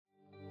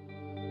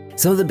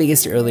Some of the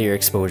biggest earlier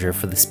exposure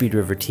for the Speed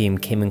River team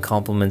came in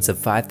compliments of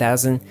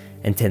 5,000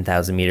 and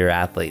 10,000 meter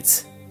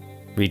athletes.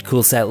 Reed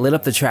Coolsett lit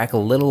up the track a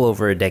little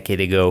over a decade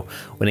ago,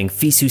 winning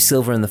FISU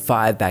silver in the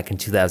 5 back in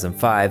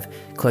 2005,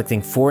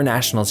 collecting 4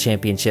 national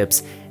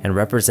championships, and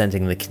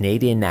representing the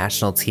Canadian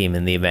national team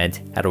in the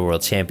event at a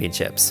World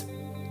Championships.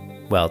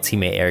 While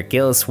teammate Eric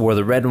Gillis wore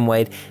the red and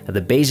white at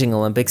the Beijing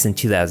Olympics in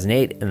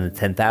 2008 in the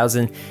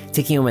 10,000,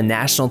 taking home a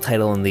national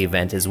title in the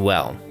event as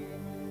well.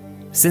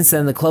 Since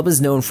then, the club is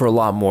known for a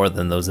lot more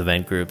than those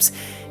event groups,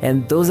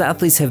 and those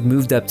athletes have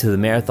moved up to the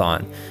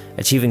marathon,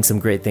 achieving some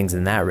great things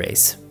in that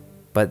race.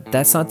 But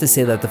that's not to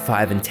say that the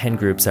 5 and 10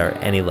 groups are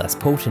any less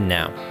potent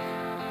now.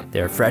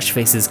 There are fresh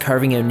faces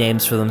carving out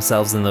names for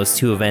themselves in those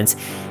 2 events,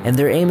 and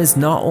their aim is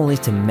not only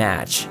to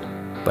match,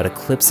 but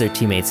eclipse their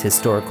teammates'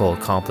 historical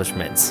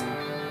accomplishments.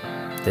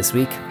 This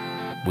week,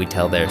 we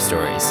tell their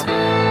stories.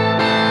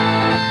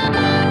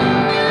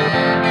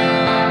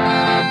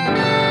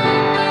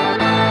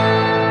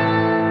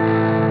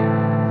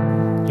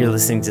 You're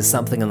listening to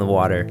Something on the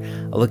Water,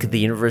 a look at the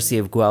University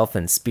of Guelph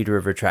and Speed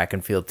River track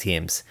and field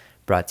teams,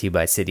 brought to you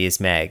by Citius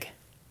Mag.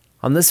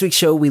 On this week's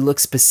show, we look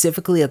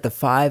specifically at the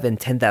 5 and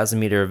 10,000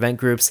 meter event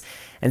groups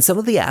and some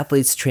of the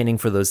athletes training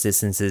for those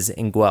distances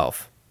in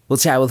Guelph. We'll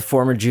chat with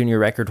former junior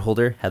record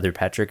holder Heather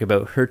Petrick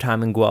about her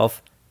time in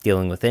Guelph,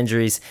 dealing with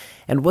injuries,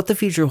 and what the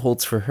future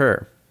holds for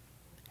her.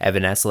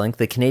 Evan Esselink,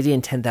 the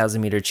Canadian 10,000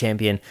 meter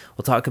champion,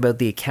 will talk about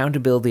the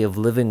accountability of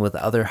living with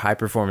other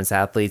high-performance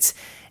athletes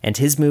and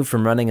his move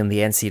from running in the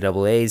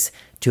NCAAs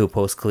to a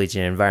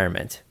post-collegiate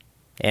environment.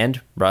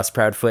 And Ross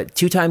Proudfoot,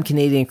 2-time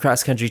Canadian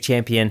cross-country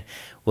champion,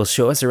 will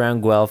show us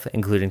around Guelph,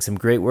 including some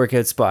great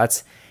workout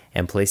spots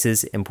and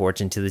places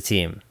important to the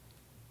team.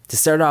 To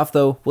start off,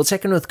 though, we'll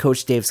check in with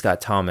Coach Dave Scott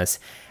Thomas,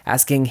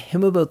 asking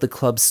him about the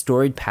club's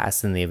storied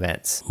past in the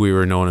events. We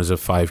were known as a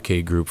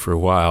 5K group for a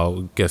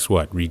while. Guess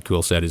what? Reed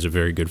Coolsett is a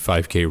very good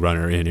 5K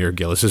runner, and Eric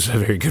Gillis is a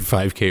very good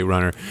 5K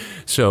runner.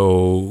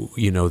 So,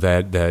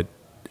 that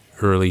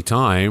early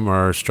time,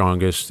 our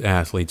strongest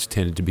athletes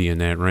tended to be in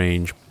that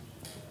range.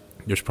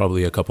 There's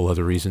probably a couple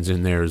other reasons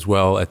in there as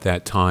well. At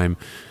that time,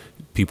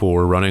 people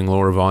were running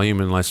lower volume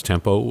and less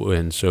tempo,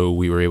 and so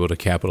we were able to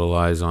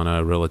capitalize on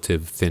a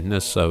relative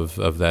thinness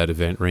of that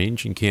event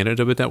range in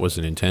Canada, but that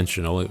wasn't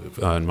intentional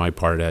on my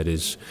part. That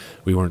is,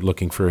 we weren't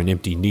looking for an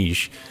empty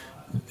niche.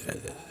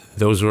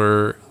 Those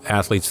were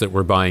athletes that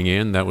were buying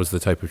in. That was the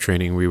type of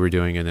training we were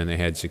doing, and then they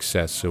had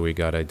success, so we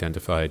got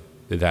identified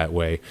that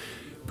way.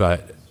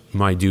 But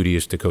my duty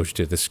is to coach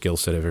to the skill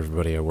set of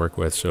everybody I work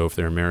with. So if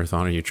they're a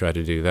marathoner, you try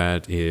to do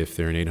that. If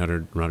they're an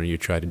 800 runner, you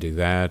try to do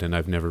that. And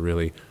I've never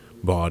really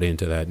bought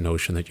into that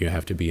notion that you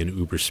have to be an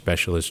uber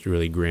specialist,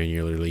 really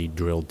granularly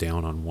drilled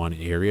down on one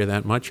area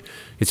that much.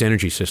 It's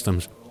energy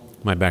systems.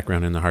 My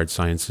background in the hard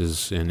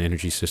sciences and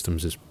energy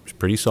systems is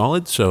pretty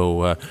solid.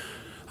 So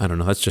I don't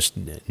know, that's just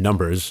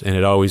numbers. And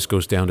it always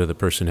goes down to the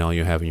personnel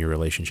you have in your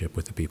relationship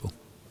with the people.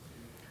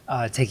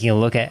 Taking a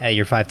look at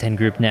your 5'10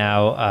 group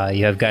now,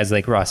 you have guys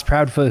like Ross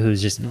Proudfoot,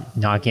 who's just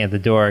knocking at the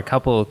door a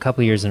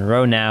couple years in a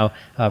row now.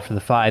 For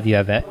the 5, you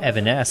have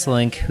Evan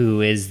Esselink,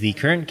 who is the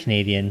current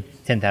Canadian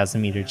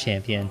 10,000 meter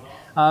champion.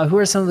 Who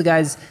are some of the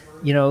guys,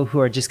 who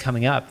are just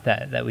coming up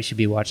that we should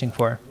be watching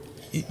for?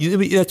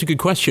 That's a good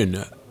question.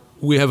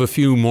 We have a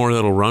few more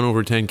that'll run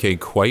over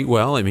 10K quite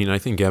well. I mean, I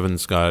think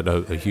Evan's got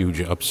a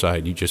huge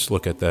upside. You just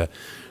look at the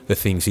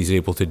things he's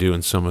able to do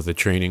in some of the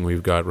training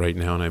we've got right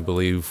now, and I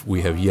believe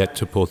we have yet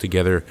to pull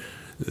together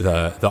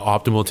the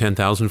optimal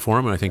 10,000 for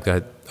him, and I think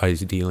that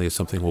ideally is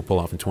something we'll pull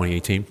off in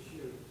 2018.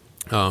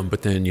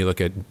 But then you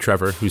look at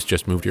Trevor, who's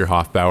just moved here,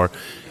 Hofbauer,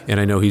 and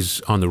I know he's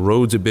on the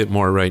roads a bit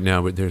more right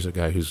now, but there's a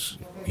guy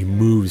he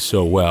moves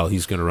so well,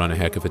 he's going to run a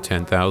heck of a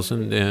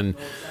 10,000. And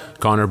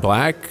Connor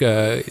Black,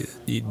 a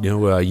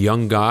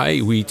young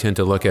guy, we tend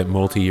to look at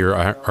multi-year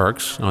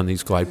arcs on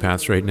these glide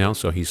paths right now,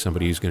 so he's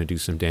somebody who's going to do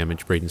some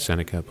damage. Braden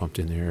Seneca pumped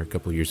in there a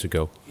couple of years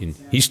ago. And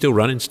he's still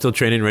running, still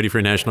training, ready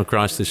for National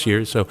Cross this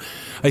year. So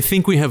I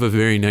think we have a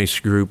very nice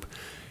group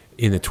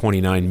in the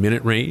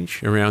 29-minute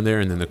range around there,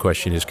 and then the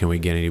question is, can we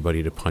get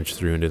anybody to punch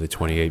through into the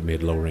 28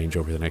 mid-low range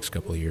over the next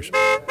couple of years?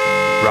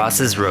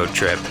 Ross's road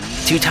trip.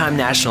 2-time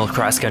national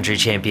cross-country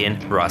champion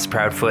Ross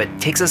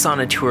Proudfoot takes us on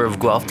a tour of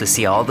Guelph to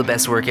see all the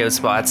best workout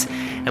spots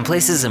and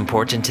places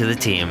important to the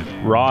team.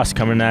 Ross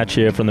coming at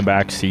you from the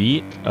back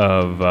seat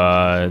of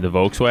the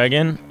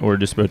Volkswagen. We're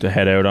just about to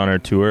head out on our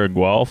tour of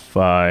Guelph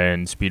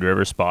and Speed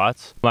River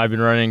spots. I've been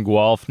running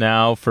Guelph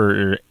now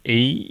for 7, 8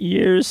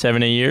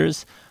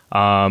 years.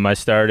 I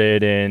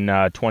started in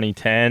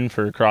 2010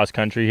 for cross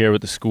country here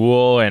with the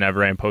school, and I've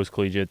ran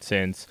post-collegiate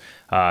since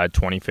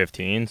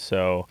 2015.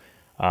 So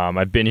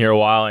I've been here a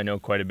while. I know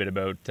quite a bit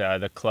about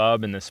the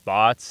club and the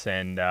spots,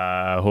 and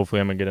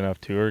hopefully I'm a good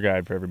enough tour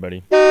guide for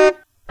everybody.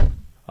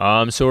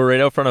 So we're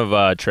right out front of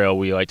a trail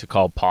we like to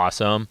call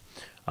Possum.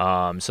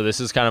 So this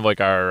is kind of like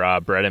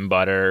our bread and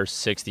butter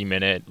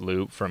 60-minute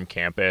loop from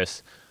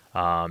campus.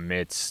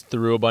 It's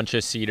through a bunch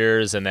of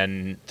cedars, and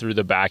then through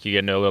the back you get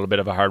into a little bit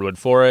of a hardwood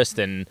forest,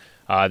 and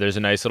there's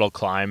a nice little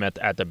climb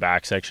at the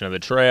back section of the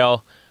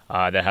trail.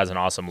 that has an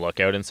awesome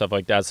lookout and stuff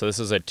like that. So this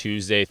is a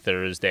Tuesday,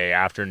 Thursday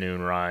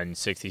afternoon run,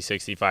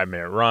 65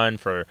 minute run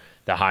for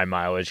the high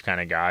mileage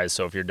kind of guys.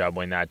 So if you're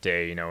doubling that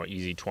day,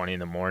 easy 20 in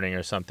the morning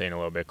or something, a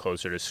little bit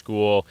closer to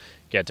school,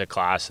 get to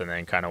class, and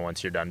then kind of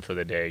once you're done for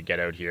the day, get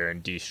out here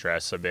and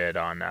de-stress a bit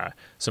on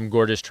some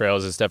gorgeous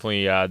trails. It's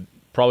definitely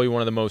probably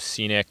one of the most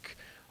scenic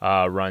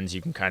runs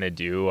you can kind of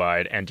do.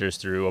 It enters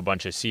through a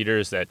bunch of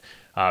cedars that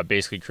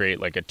basically create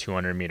like a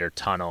 200-meter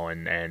tunnel,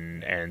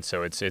 and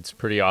so it's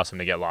pretty awesome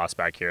to get lost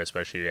back here,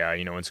 especially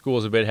when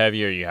school's a bit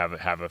heavier, you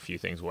have a few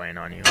things weighing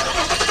on you.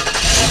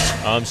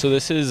 So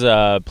this is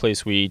a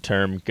place we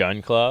term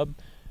Gun Club,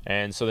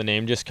 and so the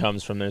name just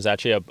comes from, there's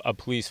actually a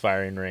police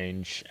firing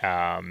range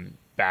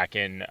back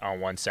in on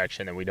one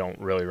section that we don't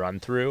really run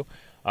through,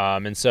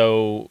 and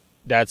so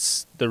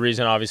that's the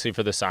reason, obviously,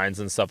 for the signs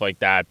and stuff like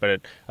that.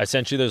 But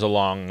essentially, there's a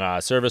long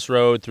service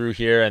road through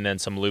here, and then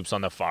some loops on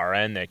the far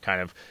end that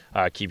kind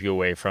of keep you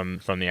away from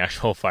the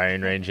actual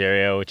firing range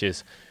area, which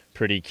is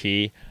pretty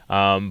key.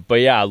 But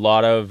yeah, a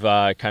lot of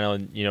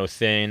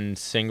thin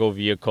single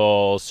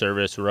vehicle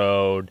service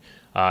road,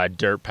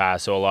 dirt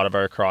paths. So a lot of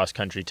our cross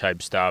country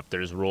type stuff.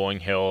 There's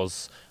rolling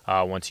hills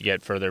once you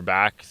get further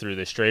back through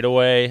the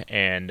straightaway,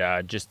 and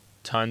just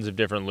tons of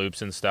different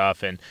loops and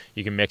stuff, and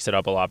you can mix it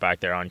up a lot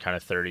back there on kind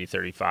of 30,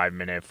 35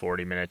 minute,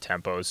 40 minute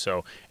tempos.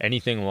 So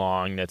anything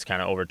long that's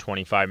kind of over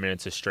 25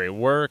 minutes of straight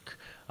work,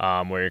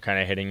 where you're kind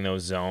of hitting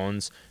those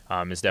zones,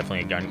 is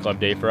definitely a Gun Club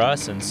day for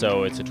us. And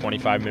so it's a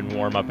 25-minute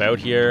warm-up out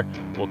here.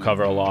 We'll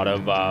cover a lot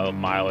of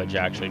mileage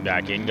actually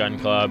back in Gun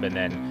Club, and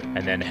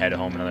then head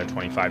home another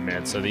 25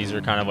 minutes. So these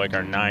are kind of like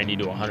our 90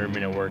 to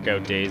 100-minute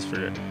workout days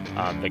for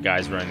the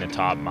guys running the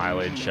top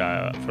mileage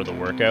for the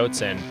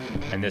workouts.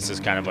 And this is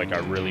kind of like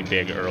our really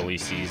big early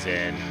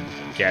season,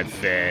 get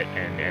fit,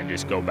 and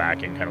just go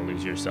back and kind of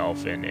lose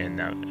yourself in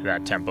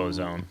that tempo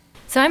zone.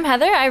 So I'm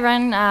Heather. I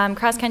run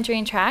cross country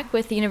and track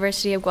with the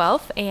University of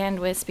Guelph and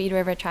with Speed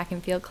River Track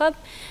and Field Club.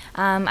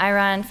 I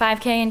run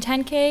 5K and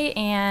 10K,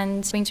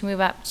 and going to move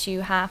up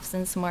to halves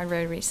and some more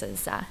road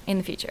races in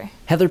the future.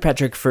 Heather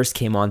Petrick first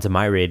came onto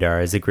my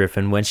radar as a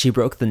Griffin when she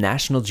broke the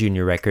national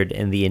junior record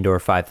in the indoor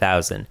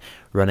 5,000,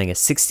 running a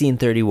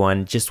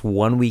 16:31 just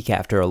 1 week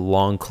after a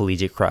long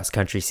collegiate cross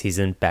country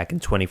season back in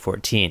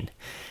 2014.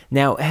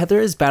 Now, Heather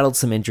has battled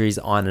some injuries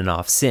on and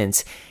off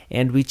since,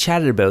 and we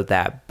chatted about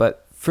that,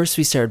 but first,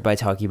 we started by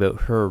talking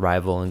about her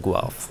arrival in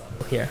Guelph.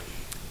 Here.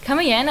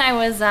 Coming in, I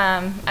was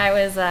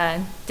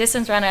a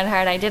distance runner at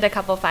heart. I did a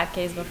couple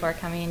 5Ks before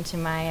coming into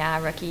my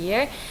rookie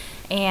year,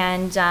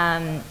 and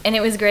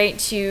it was great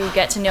to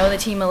get to know the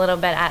team a little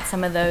bit at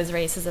some of those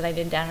races that I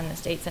did down in the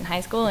States in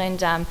high school.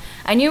 And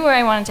I knew where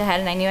I wanted to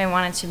head, and I knew I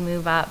wanted to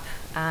move up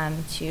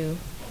to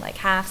like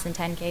halves and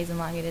 10Ks and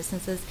longer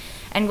distances.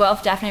 And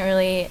Guelph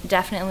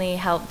definitely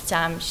helped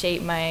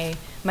shape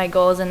my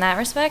goals in that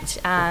respect,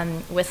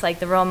 with like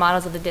the role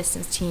models of the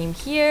distance team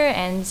here,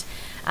 and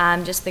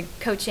just the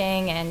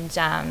coaching and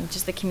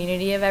just the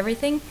community of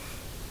everything.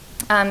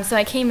 So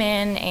I came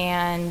in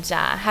and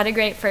had a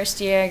great first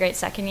year, great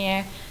second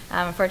year.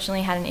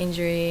 Unfortunately had an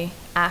injury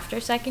after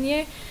second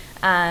year.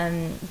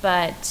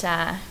 But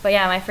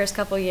yeah, my first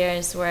couple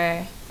years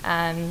were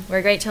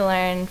great to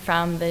learn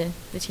from the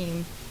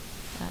team.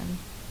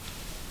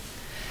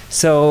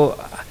 So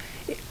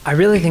I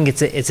really think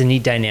it's a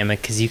neat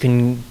dynamic, because you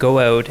can go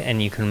out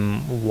and you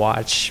can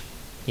watch,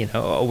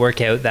 a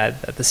workout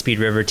that the Speed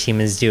River team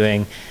is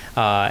doing,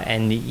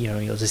 and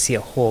you'll just see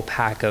a whole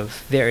pack of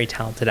very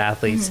talented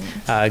athletes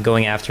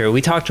going after it.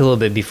 We talked a little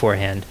bit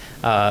beforehand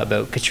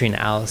about Katrina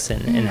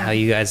Allison and how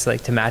you guys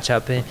like to match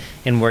up in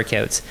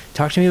workouts.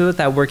 Talk to me about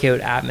that workout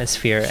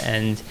atmosphere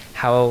and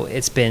how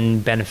it's been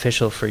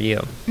beneficial for you.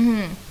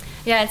 Mm-hmm.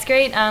 Yeah, it's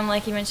great.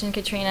 Like you mentioned,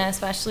 Katrina,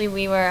 especially,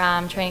 we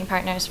were training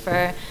partners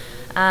for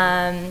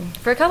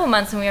a couple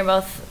months, and we were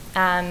both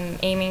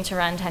aiming to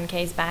run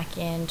 10Ks back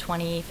in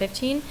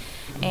 2015.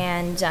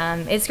 And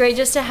it's great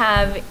just to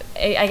have,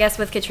 I guess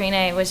with Katrina,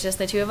 it was just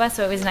the two of us,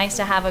 so it was nice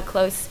to have a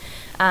close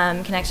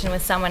connection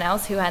with someone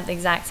else who had the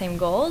exact same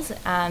goals,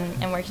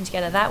 and working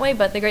together that way.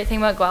 But the great thing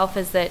about Guelph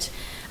is that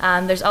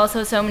there's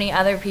also so many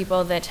other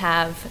people that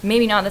have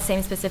maybe not the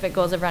same specific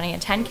goals of running a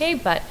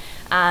 10K, but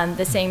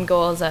the same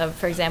goals of,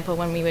 for example,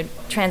 when we would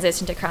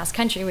transition to cross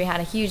country, we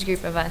had a huge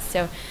group of us.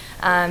 So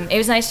it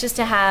was nice just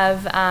to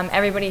have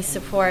everybody's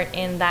support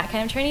in that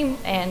kind of training,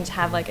 and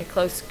have like a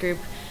close group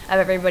of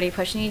everybody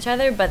pushing each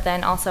other, but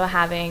then also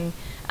having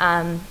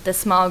the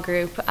small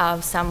group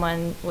of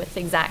someone with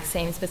the exact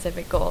same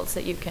specific goals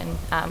that you can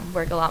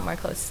work a lot more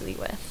closely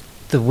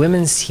with. The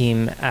women's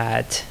team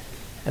at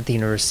the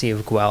University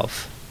of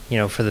Guelph,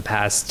 for the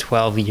past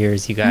 12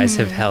 years, you guys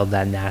have held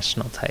that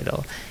national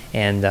title,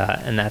 and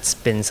that's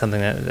been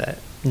something that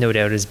no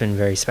doubt has been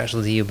very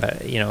special to you,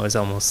 but is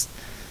almost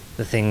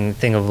the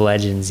thing of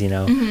legends.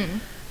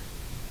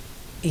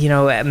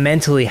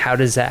 Mentally, how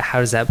does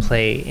that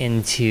play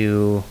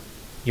into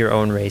your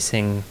own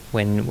racing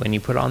when you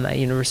put on that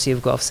University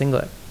of Guelph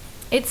singlet?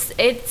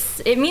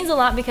 It means a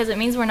lot, because it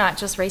means we're not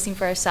just racing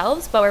for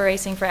ourselves, but we're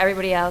racing for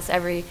everybody else,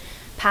 every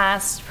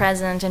past,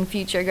 present, and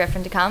future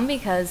Griffin to come,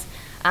 because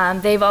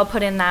they've all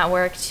put in that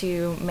work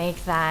to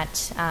make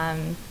that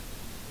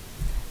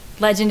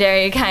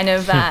legendary kind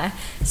of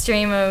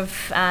stream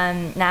of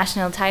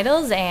national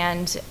titles,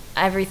 and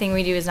everything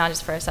we do is not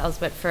just for ourselves,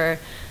 but for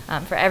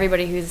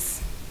everybody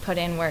who's put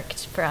in work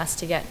for us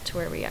to get to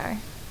where we are.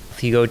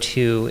 If you go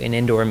to an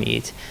indoor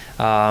meet,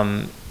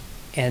 and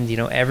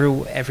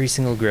every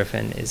single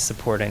Griffin is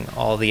supporting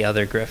all the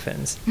other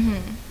Griffins.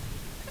 Mm-hmm.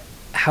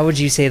 How would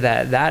you say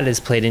that is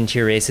played into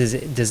your races?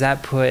 Does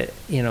that put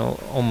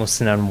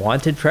almost an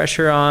unwanted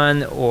pressure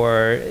on,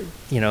 or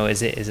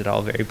is it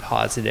all very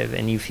positive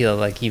and you feel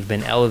like you've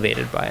been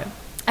elevated by it?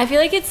 I feel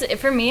like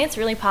for me it's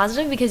really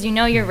positive, because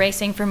you're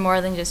racing for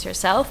more than just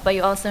yourself, but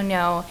you also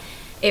know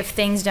if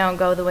things don't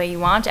go the way you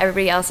want,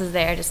 everybody else is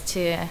there just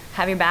to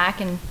have your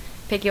back and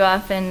pick you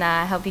up and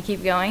help you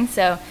keep going.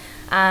 So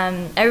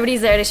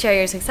everybody's there to share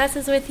your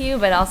successes with you,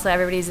 but also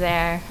everybody's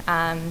there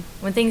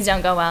when things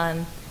don't go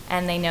well,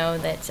 and they know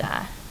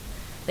that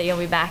you'll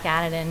be back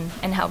at it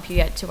and help you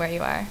get to where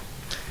you are.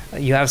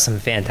 You have some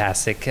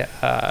fantastic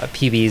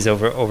PBs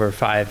over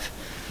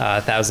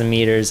 5,000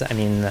 meters. I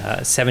mean,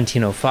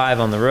 17:05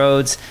 on the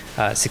roads,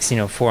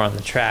 16:04 on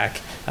the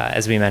track.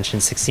 As we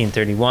mentioned,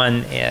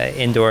 16:31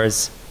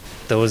 indoors.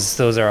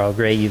 Those are all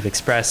great. You've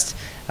expressed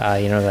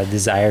that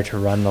desire to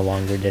run the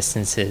longer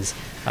distances,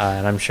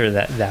 and I'm sure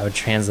that would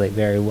translate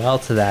very well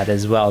to that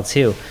as well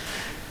too.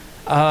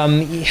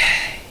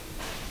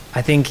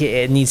 I think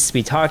it needs to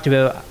be talked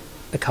about.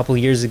 A couple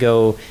years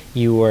ago,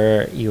 you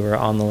were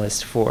on the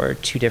list for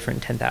 2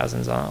 different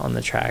 10,000s on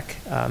the track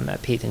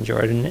at Peyton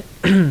Jordan,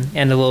 and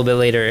a little bit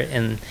later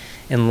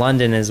in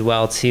London as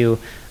well too.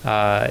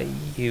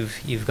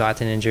 You've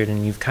gotten injured,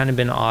 and you've kind of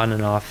been on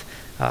and off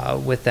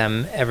with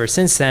them ever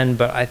since then.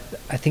 But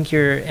I think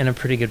you're in a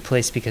pretty good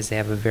place because they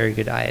have a very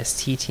good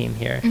IST team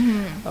here.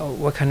 Mm-hmm.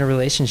 What kind of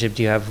relationship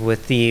do you have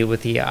with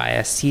the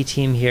IST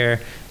team here,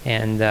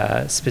 and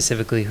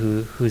specifically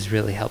who's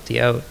really helped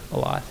you out a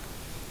lot?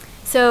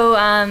 So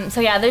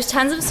yeah, there's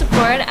tons of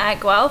support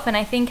at Guelph, and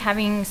I think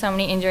having so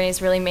many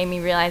injuries really made me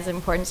realize the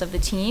importance of the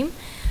team.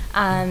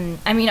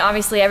 I mean,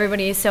 obviously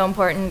everybody is so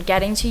important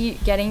getting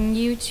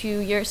you to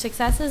your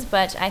successes,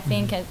 but I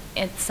think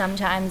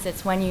sometimes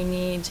it's when you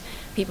need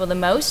people the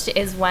most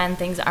is when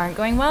things aren't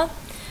going well.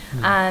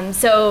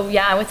 So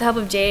yeah, with the help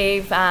of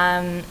Dave,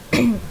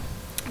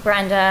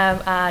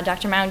 Brenda,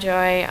 Dr.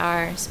 Mountjoy,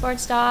 our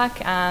sports doc,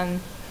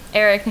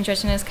 Eric,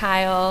 nutritionist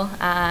Kyle,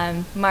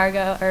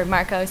 Marco,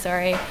 Marcel,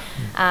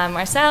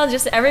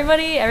 just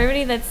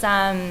everybody that's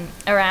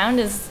around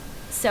is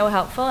so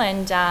helpful,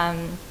 and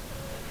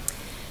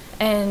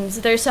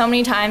there's so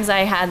many times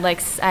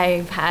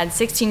I've had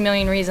 16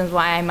 million reasons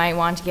why I might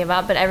want to give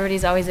up, but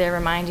everybody's always there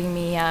reminding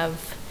me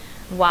of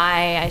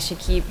why I should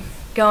keep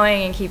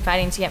going and keep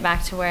fighting to get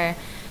back to where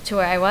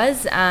I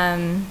was.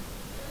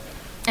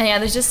 And yeah,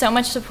 there's just so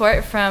much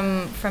support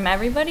from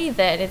everybody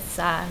that it's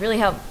really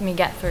helped me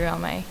get through all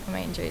my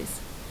injuries.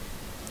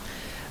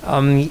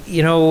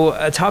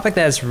 A topic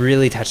that's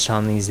really touched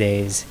on these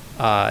days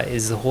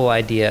is the whole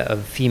idea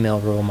of female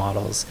role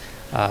models,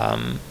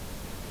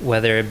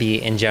 whether it be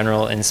in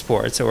general in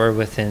sports or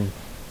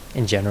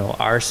in general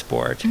our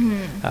sport,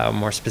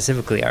 more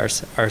specifically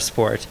our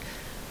sport.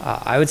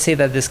 I would say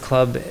that this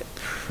club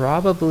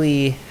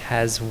probably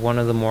has one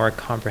of the more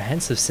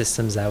comprehensive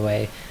systems that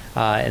way.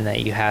 In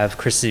that you have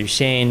Krista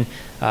Duchesne,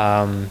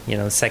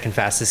 the second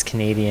fastest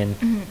Canadian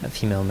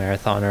female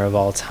marathoner of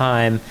all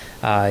time.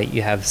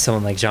 You have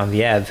someone like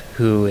Geneviève,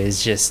 who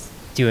is just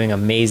doing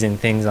amazing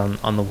things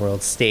on the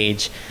world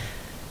stage.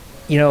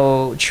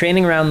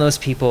 Training around those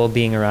people,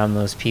 being around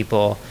those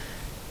people,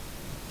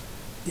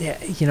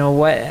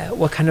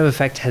 what kind of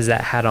effect has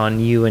that had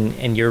on you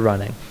and your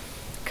running?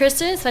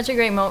 Krista is such a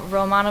great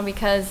role model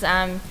because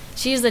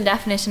she's the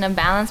definition of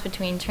balance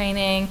between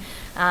training,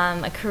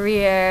 a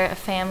career, a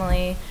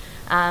family,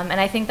 and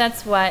I think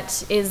that's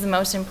what is the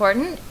most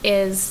important,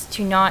 is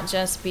to not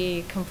just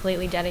be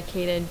completely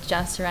dedicated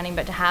just to running,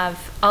 but to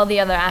have all the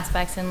other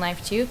aspects in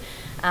life too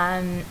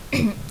that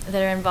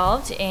are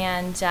involved.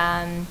 And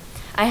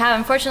I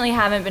unfortunately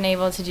haven't been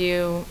able to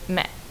do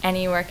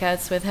any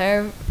workouts with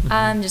her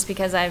just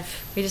because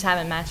we just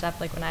haven't matched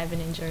up, like when I've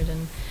been injured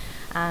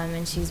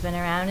and she's been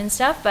around and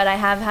stuff. But I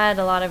have had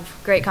a lot of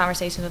great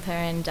conversations with her,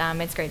 and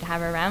it's great to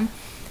have her around.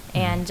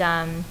 And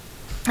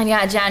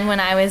yeah, Jen, when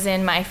I was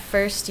in my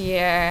first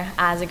year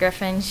as a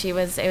Griffin, it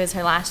was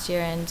her last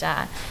year, and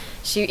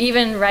she,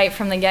 even right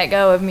from the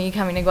get-go of me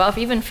coming to Guelph,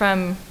 even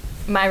from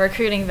my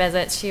recruiting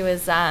visits, she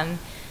was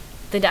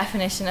the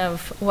definition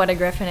of what a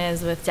Griffin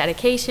is, with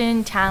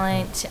dedication,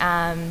 talent,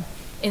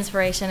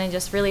 inspiration, and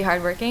just really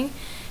hardworking.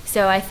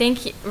 So I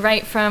think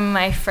right from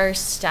my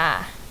first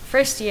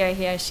year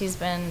here, she's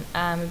been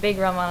a big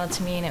role model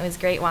to me, and it was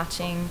great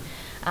watching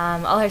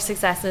all her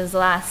successes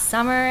last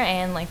summer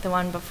and like the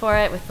one before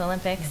it with the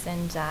Olympics,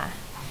 and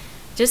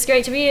just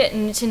great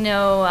to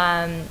know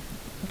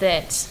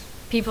that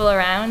people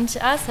around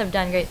us have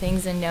done great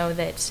things, and know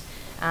that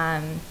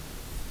I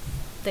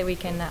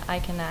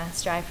can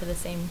strive for the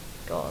same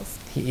goals.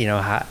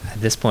 At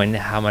this point,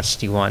 how much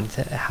do you want?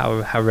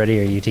 How ready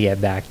are you to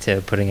get back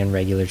to putting in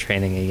regular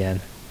training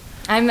again?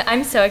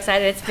 I'm so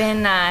excited. It's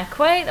been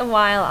quite a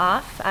while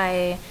off.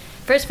 I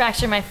first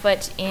fractured my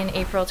foot in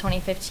April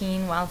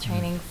 2015 while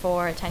training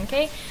for a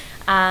 10K,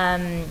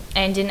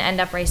 and didn't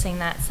end up racing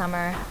that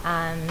summer.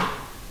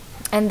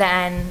 And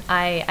then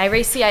I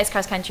raced the ice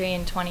cross country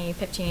in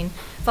 2015,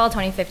 fall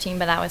 2015,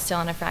 but that was still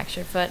on a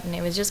fractured foot, and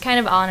it was just kind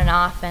of on and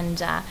off.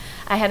 And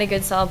I had a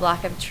good solid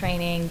block of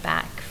training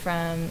back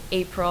from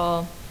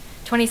April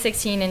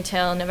 2016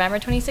 until November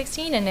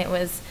 2016, and it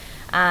was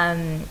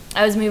I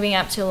was moving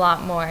up to a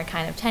lot more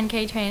kind of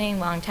 10K training,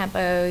 long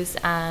tempos,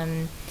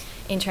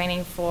 in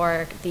training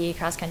for the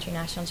cross country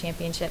national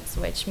championships,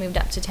 which moved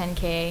up to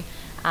 10K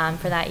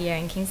for that year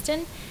in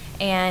Kingston,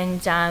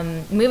 and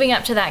moving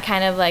up to that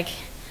kind of like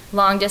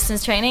long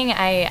distance training,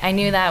 I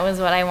knew that was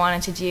what I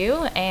wanted to do,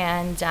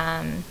 and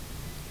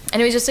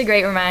it was just a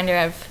great reminder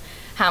of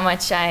how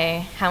much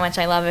I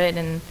love it,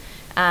 and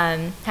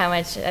how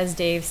much, as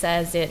Dave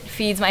says, it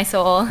feeds my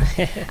soul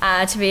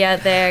to be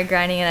out there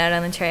grinding it out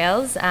on the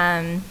trails.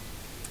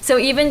 So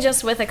even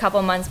just with a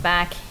couple months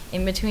back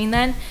in between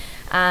then,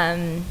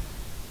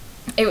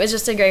 it was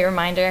just a great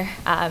reminder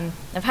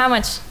of how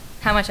much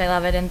I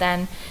love it. And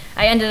then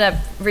I ended up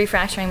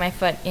refracturing my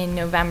foot in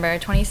November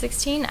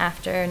 2016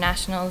 after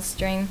nationals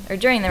during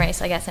the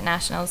race, I guess, at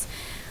nationals.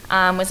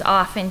 Was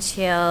off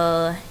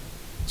until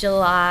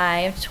July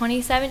of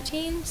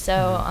 2017, so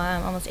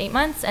almost 8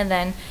 months. And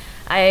then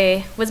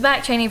I was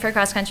back training for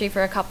cross country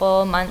for a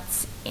couple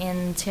months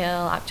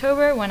until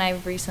October, when I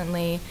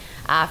recently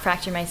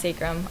fractured my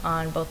sacrum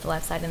on both the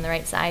left side and the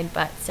right side.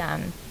 But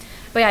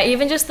yeah,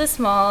 even just the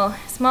small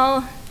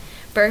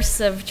bursts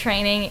of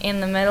training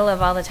in the middle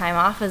of all the time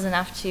off was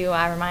enough to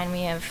remind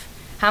me of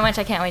how much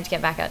I can't wait to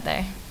get back out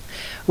there.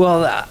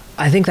 Well,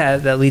 I think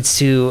that leads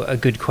to a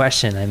good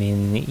question. I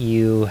mean,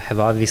 you have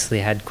obviously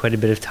had quite a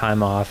bit of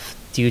time off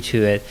due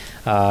to it,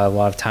 a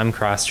lot of time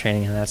cross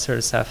training and that sort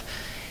of stuff.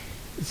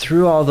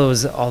 Through all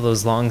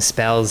those long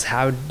spells,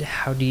 how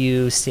do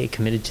you stay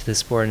committed to the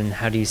sport, and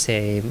how do you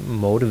stay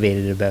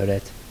motivated about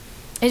it?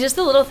 It's just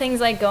the little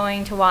things like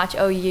going to watch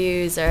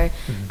OUs, or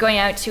going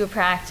out to a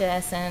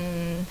practice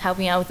and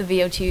helping out with the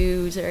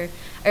VO2s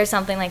or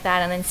something like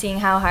that, and then seeing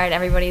how hard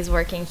everybody's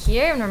working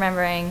here and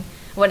remembering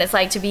what it's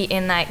like to be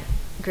in that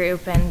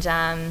group,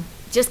 and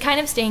just kind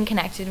of staying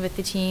connected with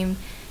the team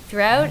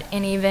throughout.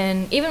 And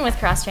even with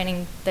cross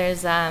training,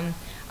 there's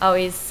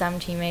always some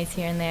teammates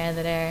here and there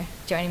that are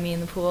joining me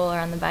in the pool or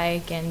on the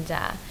bike, and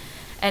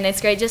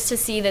it's great just to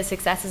see the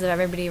successes of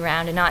everybody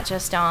around, and not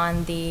just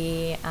on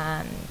the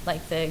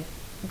like the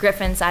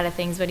Griffin side of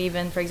things, but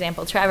even, for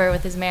example, Trevor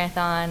with his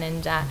marathon,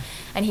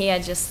 and he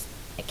had just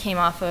came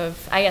off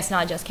of, I guess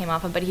not just came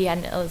off of, but he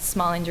had a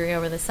small injury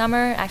over the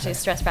summer, actually a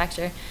stress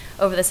fracture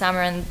over the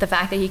summer, and the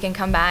fact that he can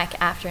come back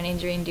after an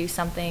injury and do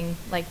something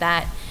like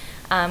that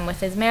with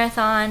his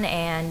marathon,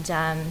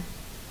 and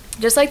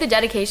just like the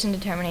dedication,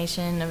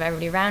 determination of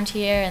everybody around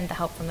here, and the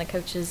help from the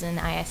coaches and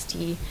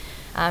IST,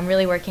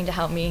 really working to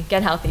help me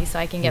get healthy so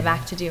I can get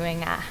back to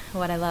doing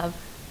what I love.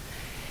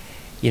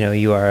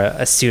 You are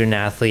a student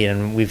athlete,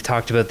 and we've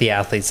talked about the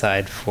athlete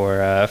side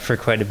for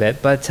quite a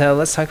bit, but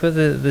let's talk about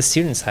the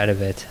student side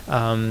of it.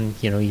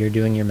 You're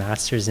doing your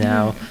master's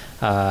now.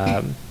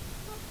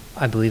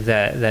 I believe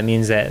that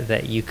means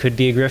that you could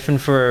be a Griffin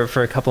for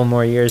a couple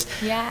more years.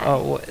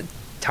 Yeah.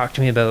 Talk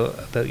to me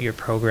about your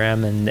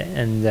program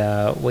and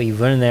what you've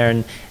learned there,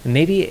 and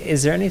maybe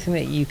is there anything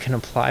that you can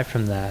apply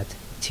from that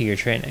to your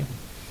training?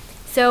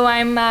 So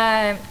I'm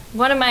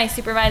one of my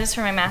supervisors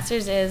for my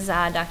master's is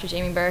Dr.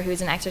 Jamie Burr,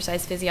 who's an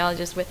exercise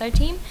physiologist with our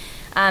team.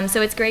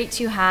 So it's great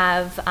to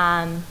have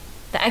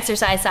the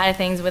exercise side of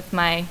things with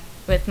my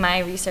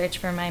research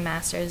for my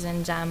master's,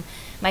 and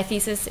my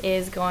thesis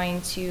is going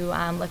to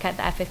look at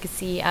the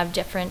efficacy of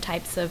different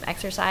types of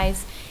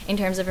exercise in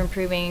terms of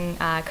improving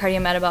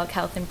cardiometabolic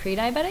health in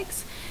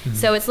pre-diabetics. Mm-hmm.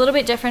 So it's a little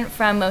bit different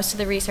from most of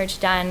the research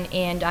done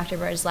in Dr.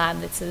 Burr's lab.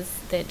 That's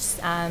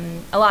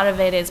a lot of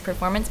it is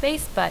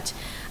performance-based, but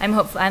I'm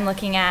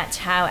looking at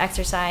how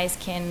exercise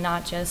can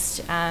not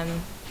just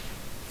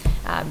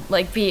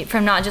be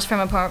from not just from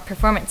a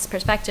performance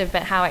perspective,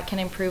 but how it can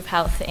improve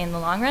health in the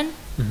long run.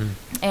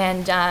 Mm-hmm.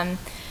 And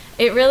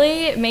it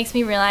really makes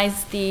me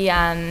realize the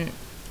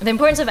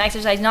importance of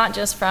exercise, not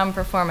just from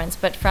performance,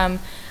 but from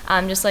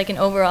just like an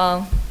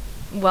overall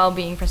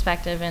well-being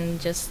perspective, and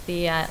just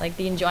the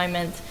the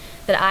enjoyment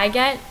that I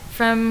get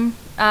from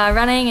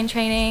running and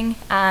training.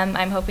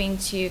 I'm hoping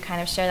to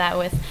kind of share that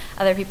with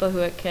other people who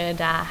it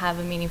could have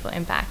a meaningful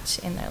impact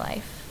in their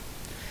life.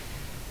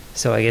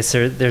 So I guess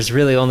there's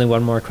really only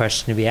one more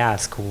question to be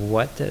asked.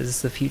 What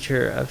does the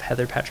future of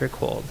Heather Petrick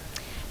hold?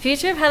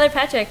 Future of Heather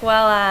Petrick?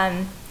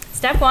 Well,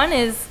 step one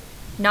is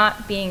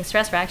not being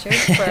stress fractured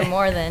for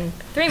more than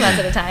 3 months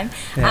at a time.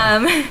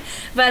 Yeah.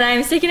 But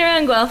I'm sticking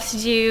around Guelph to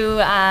do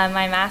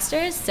my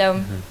master's.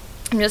 So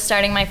I'm just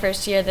starting my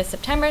first year this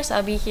September. So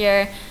I'll be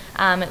here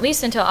at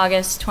least until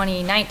August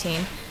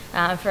 2019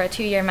 for a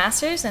 2-year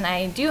master's. And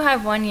I do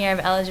have 1 year of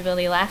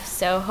eligibility left.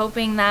 So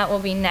hoping that will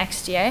be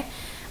next year.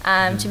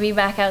 to be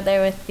back out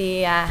there with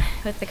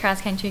the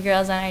cross country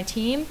girls on our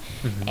team.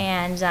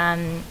 And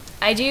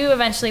I do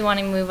eventually want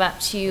to move up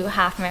to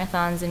half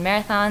marathons and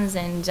marathons,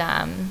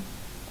 and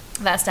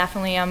that's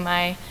definitely on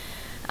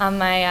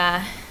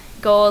my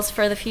goals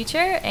for the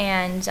future.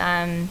 And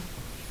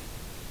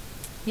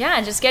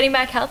just getting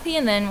back healthy,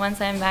 and then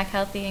once I'm back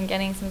healthy and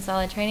getting some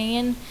solid training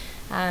in,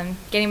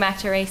 getting back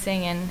to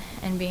racing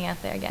and being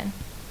out there again.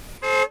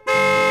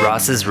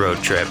 Ross's road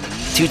trip.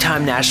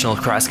 Two-time national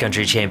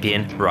cross-country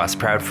champion Ross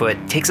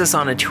Proudfoot takes us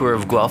on a tour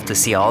of Guelph to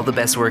see all the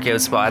best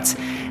workout spots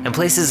and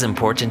places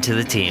important to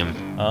the team.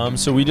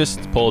 So we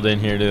just pulled in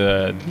here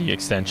to the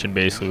extension,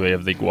 basically,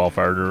 of the Guelph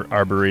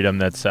Arboretum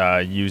that's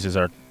used as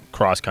our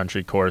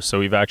cross-country course. So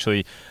we've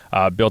actually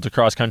built a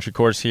cross-country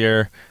course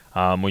here.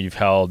 We've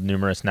held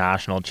numerous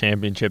national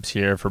championships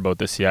here for both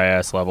the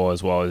CIS level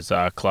as well as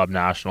club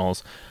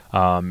nationals.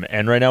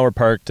 And right now we're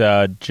parked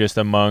just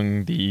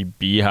among the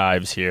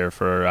beehives here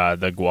for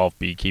the Guelph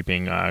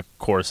beekeeping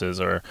courses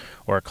or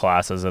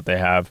classes that they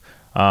have.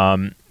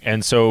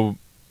 And so,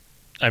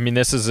 I mean,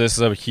 this is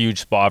a huge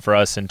spot for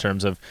us in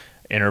terms of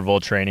interval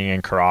training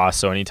and cross.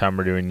 So anytime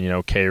we're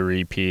doing, K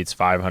repeats,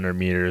 500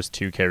 meters,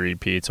 2K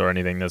repeats, or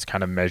anything that's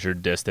kind of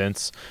measured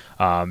distance,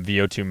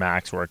 VO2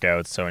 max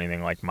workouts, so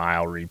anything like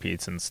mile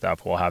repeats and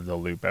stuff, we'll have the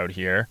loop out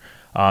here.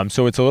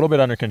 So it's a little bit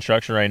under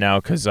construction right now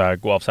because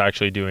Guelph's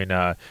actually doing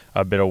a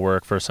bit of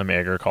work for some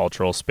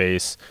agricultural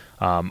space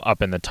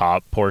up in the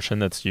top portion.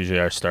 That's usually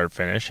our start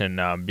finish.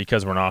 And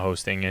because we're not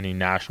hosting any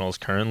nationals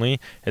currently,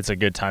 it's a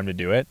good time to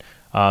do it.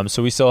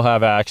 So we still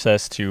have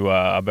access to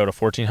about a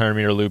 1,400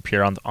 meter loop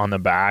here on the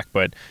back,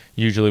 but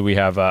usually we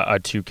have a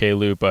 2K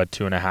loop, a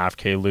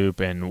 2.5K loop,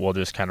 and we'll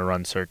just kind of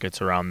run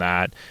circuits around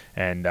that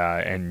and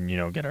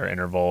get our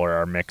interval or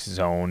our mixed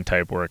zone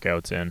type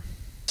workouts in.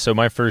 So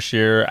my first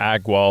year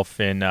at Guelph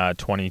in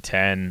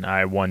 2010,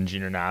 I won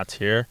junior nats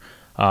here.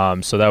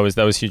 So that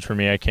was huge for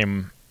me. I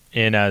came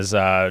in as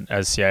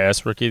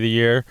CIS Rookie of the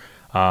Year.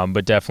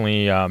 But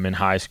definitely in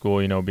high school,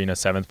 being a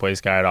 7th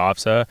place guy at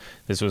OPSA,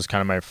 this was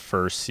kind of my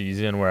first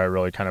season where I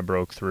really kind of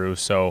broke through.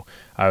 So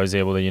I was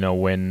able to,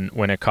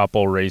 win a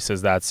couple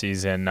races that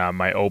season,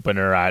 my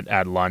opener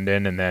at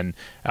London, and then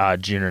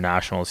junior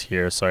nationals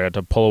here. So I got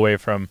to pull away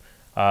from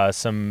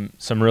some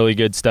really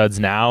good studs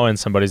now and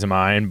some buddies of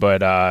mine,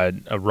 but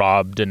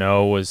Rob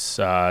Deneau was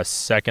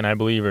second, I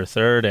believe, or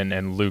third,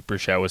 and Luke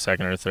Burchett was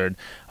second or third.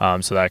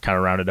 So that kind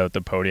of rounded out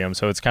the podium.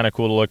 So it's kind of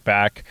cool to look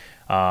back.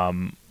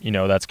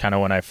 That's kind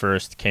of when I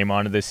first came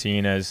onto the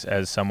scene as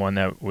someone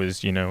that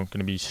was, going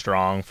to be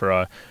strong for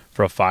a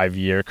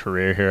 5-year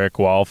career here at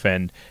Guelph.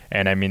 And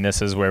I mean,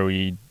 this is where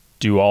we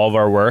do all of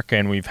our work,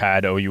 and we've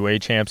had OUA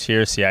champs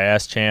here,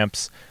 CIS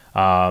champs.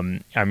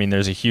 I mean,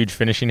 there's a huge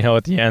finishing hill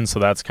at the end, so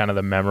that's kind of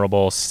the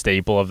memorable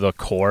staple of the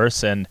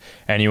course. And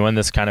anyone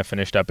that's kind of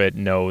finished up it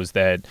knows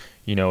that,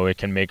 it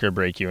can make or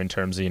break you in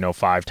terms of,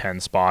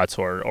 5-10 spots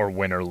or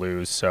win or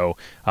lose. So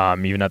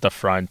even at the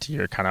front,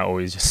 you're kind of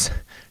always just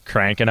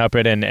cranking up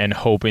it and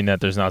hoping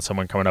that there's not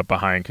someone coming up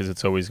behind, because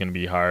it's always going to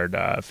be hard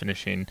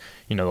finishing,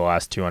 the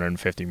last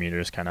 250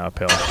 meters kind of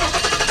uphill.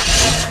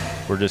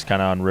 We're just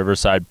kind of on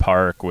Riverside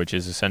Park, which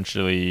is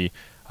essentially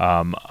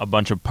a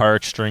bunch of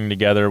parks stringed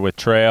together with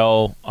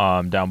trail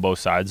down both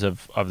sides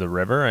of the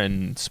river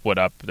and split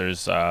up.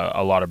 There's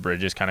a lot of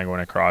bridges kind of going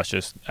across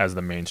just as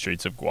the main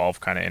streets of Guelph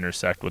kind of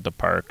intersect with the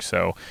park.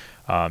 So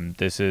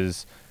this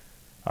is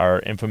our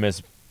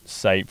infamous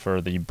site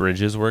for the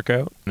bridges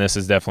workout. This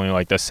is definitely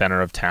like the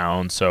center of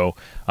town. So,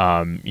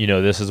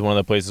 this is one of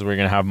the places we're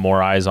going to have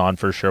more eyes on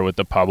for sure with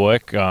the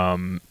public.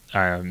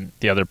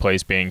 The other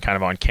place being kind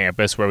of on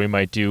campus where we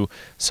might do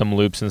some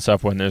loops and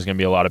stuff when there's going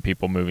to be a lot of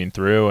people moving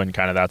through, and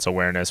kind of that's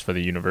awareness for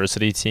the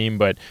university team,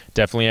 but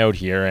definitely out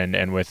here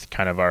and with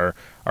kind of our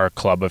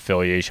club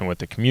affiliation with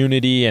the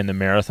community and the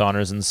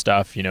marathoners and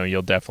stuff,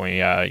 you'll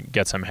definitely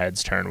get some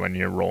heads turned when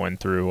you're rolling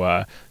through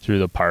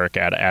the park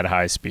at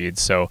high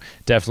speeds. So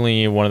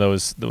definitely one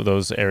of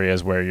those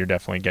areas where you're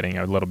definitely getting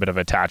a little bit of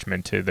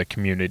attachment to the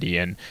community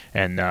and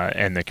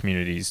the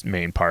community's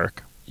main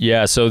park.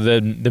 Yeah, so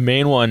the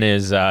main one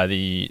is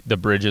the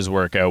bridges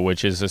workout,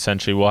 which is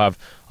essentially we'll have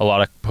a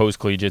lot of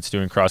post-collegiates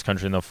doing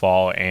cross-country in the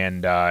fall,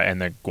 and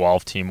the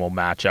Guelph team will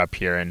match up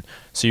here. And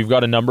so you've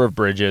got a number of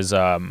bridges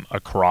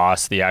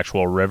across the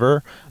actual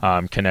river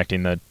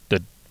connecting the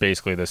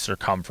basically the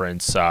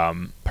circumference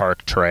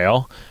park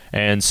trail.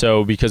 And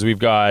so because we've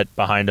got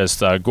behind us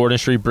the Gordon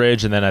Street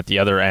Bridge, and then at the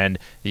other end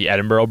the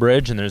Edinburgh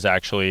Bridge, and there's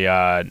actually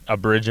a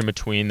bridge in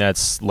between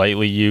that's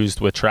lightly used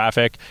with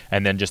traffic,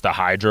 and then just a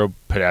hydro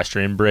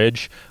pedestrian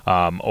bridge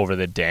over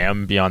the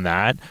dam beyond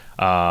that.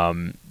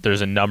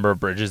 There's a number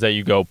of bridges that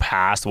you go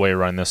past while you're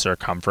running the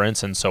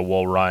circumference, and so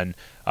we'll run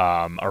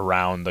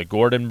around the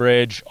Gordon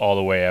Bridge all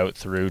the way out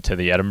through to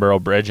the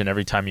Edinburgh Bridge, and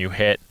every time you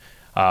hit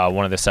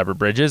one of the separate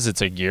bridges,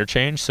 it's a gear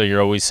change. So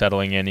you're always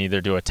settling in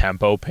either to a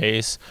tempo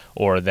pace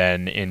or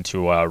then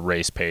into a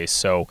race pace.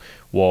 So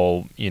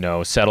we'll,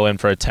 settle in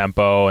for a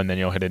tempo, and then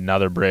you'll hit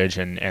another bridge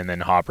and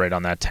then hop right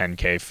on that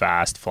 10K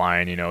fast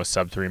flying,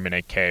 sub 3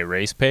 minute K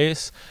race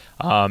pace.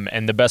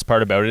 And the best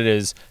part about it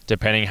is,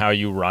 depending how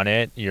you run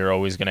it, you're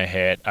always going to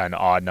hit an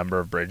odd number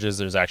of bridges.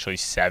 There's actually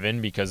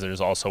 7, because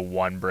there's also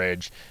one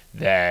bridge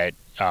that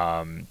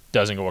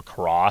doesn't go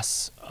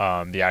across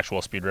the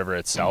actual Speed River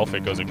itself.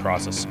 It goes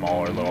across a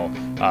smaller little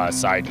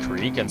side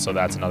creek, and so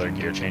that's another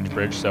gear change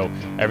bridge. So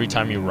every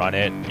time you run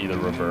it, either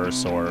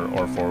reverse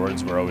or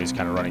forwards, we're always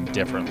kind of running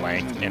different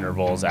length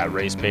intervals at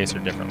race pace or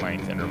different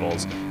length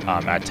intervals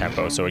at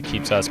tempo. So it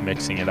keeps us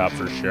mixing it up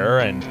for sure,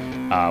 and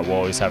we'll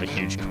always have a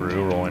huge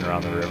crew rolling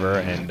around the river,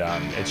 and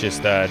it's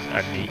just a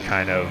neat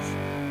kind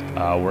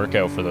of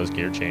workout for those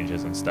gear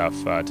changes and stuff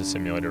to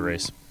simulate a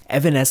race.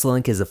 Evan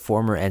Esselink is a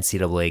former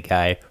NCAA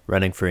guy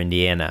running for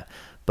Indiana,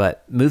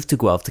 but moved to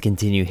Guelph to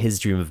continue his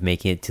dream of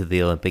making it to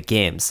the Olympic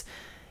Games.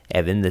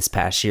 Evan this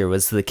past year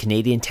was the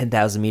Canadian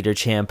 10,000 meter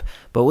champ,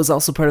 but was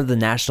also part of the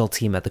national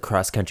team at the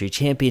cross country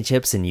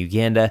championships in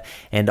Uganda,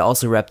 and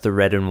also repped the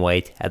red and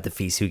white at the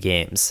FISU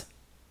Games.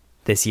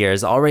 This year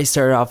has already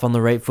started off on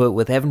the right foot,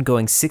 with Evan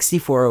going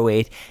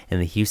 64.08 in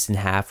the Houston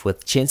half,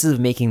 with chances of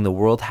making the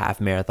World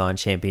Half Marathon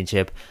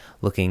Championship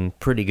looking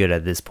pretty good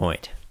at this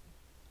point.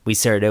 We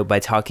started out by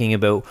talking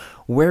about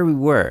where we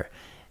were,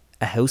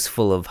 a house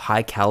full of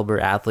high-caliber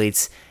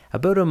athletes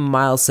about a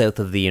mile south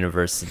of the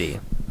university.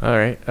 All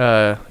right.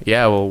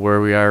 Where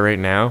we are right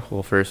now,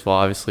 well, first of all,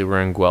 obviously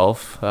we're in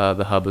Guelph,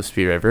 the hub of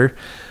Speed River.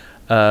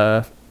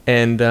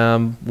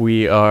 And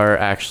we are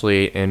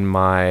actually in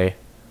my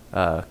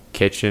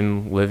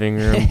kitchen, living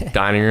room,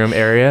 dining room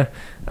area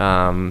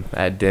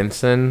at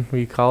Dimson,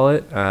 we call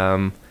it.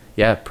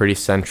 Pretty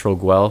central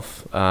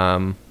Guelph.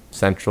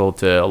 Central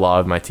to a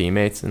lot of my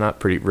teammates, and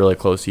not really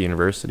close to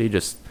university,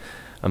 just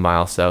a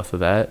mile south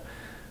of that.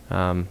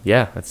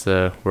 That's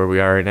where we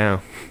are right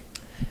now.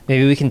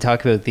 Maybe we can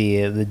talk about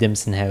the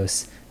Dimson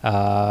house.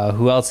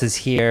 Who else is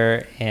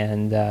here,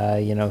 and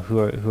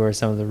who are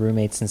some of the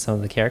roommates and some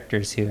of the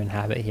characters who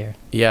inhabit here?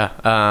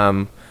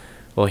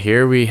 Well,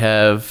 here we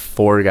have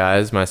 4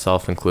 guys,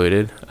 myself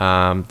included.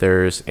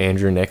 There's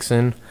Andrew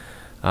Nixon,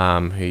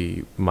 who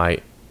you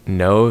might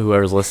know,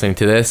 whoever's listening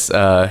to this.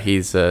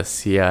 He's a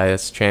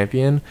CIS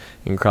champion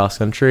in cross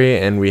country.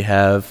 And we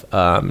have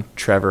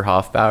Trevor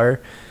Hoffbauer,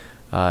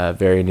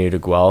 very new to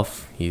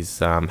Guelph. He's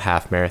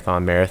half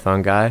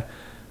marathon guy.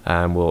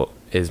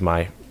 Is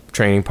my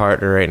training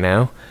partner right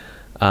now.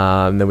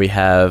 Then we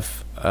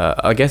have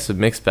I guess a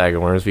mixed bag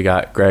of winners. We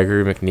got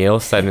Gregory McNeil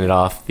setting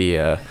off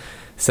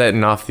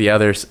the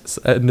other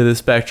end of the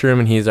spectrum,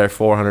 and he's our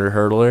 400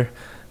 hurdler.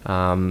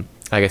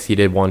 I guess he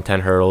did 110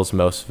 hurdles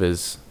most of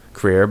his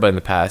career, but in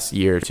the past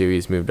year or two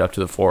he's moved up to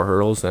the 4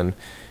 hurdles, and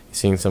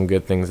seeing some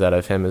good things out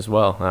of him as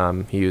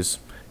well. He was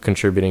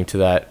contributing to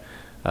that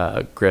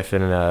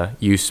Griffin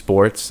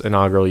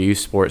inaugural youth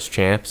sports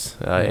champs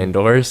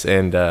indoors,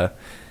 and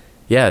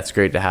it's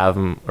great to have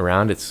him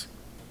around. It's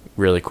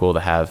really cool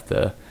to have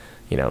the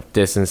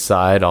distance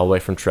side all the way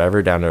from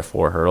Trevor down to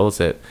 4 hurdles.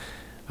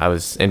 I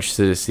was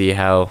interested to see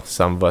how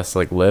some of us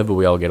live, but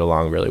we all get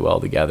along really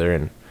well together,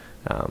 and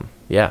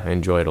I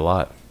enjoy it a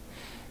lot.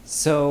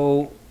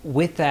 So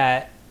with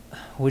that,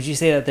 would you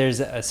say that there's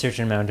a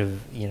certain amount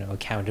of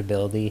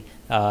accountability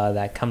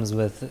that comes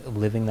with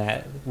living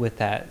with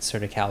that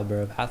sort of caliber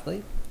of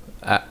athlete?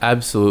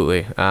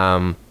 Absolutely.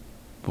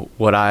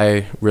 What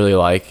I really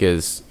like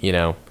is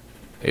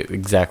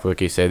exactly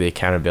like you say, the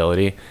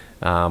accountability.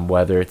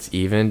 Whether it's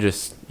even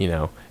just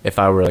if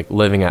I were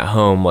living at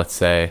home, let's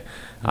say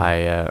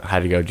I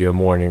had to go do a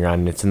morning run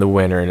and it's in the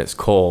winter and it's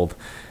cold.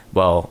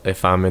 Well,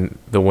 if I'm in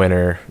the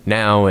winter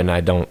now and I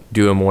don't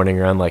do a morning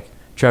run,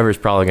 Trevor's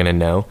probably going to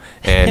know,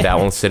 and that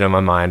won't sit on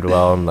my mind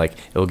well, and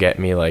it'll get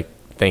me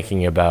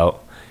thinking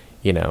about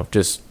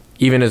just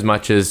even as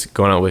much as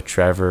going out with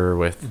Trevor,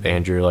 with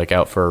Andrew,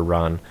 out for a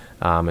run.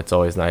 It's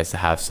always nice to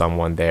have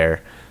someone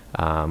there.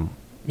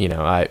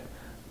 I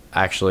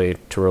actually,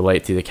 to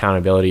relate to the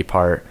accountability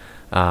part,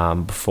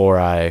 before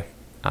I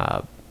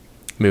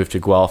moved to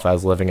Guelph, I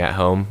was living at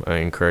home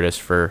in Curtis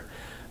for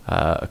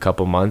a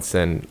couple months,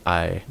 and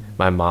my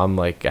mom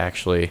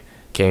actually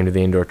came to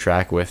the indoor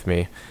track with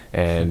me,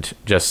 and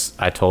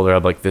I told her,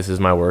 I'm this is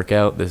my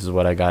workout, this is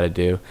what I got to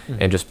do.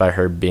 And just by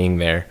her being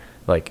there,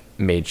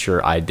 made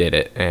sure I did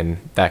it. And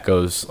that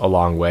goes a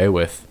long way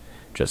with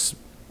just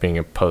being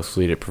a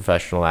post-collegiate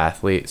professional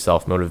athlete,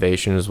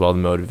 self-motivation as well, the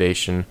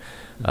motivation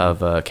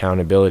of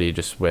accountability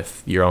just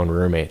with your own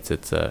roommates.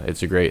 It's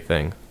a great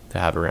thing to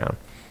have around.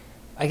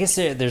 I guess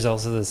there's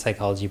also the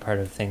psychology part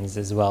of things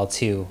as well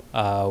too.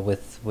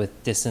 With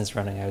distance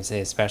running, I would say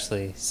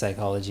especially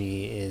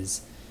psychology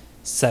is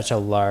such a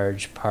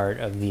large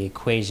part of the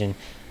equation.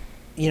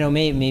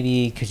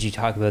 Maybe could you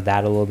talk about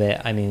that a little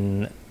bit? I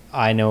mean,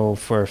 I know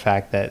for a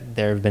fact that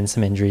there have been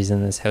some injuries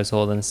in this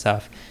household and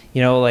stuff.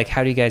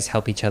 How do you guys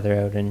help each other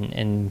out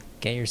and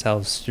get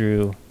yourselves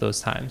through those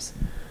times?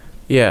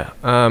 Yeah.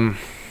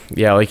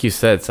 Yeah, like you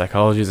said,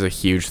 psychology is a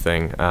huge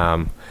thing.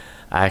 I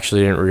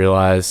actually didn't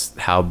realize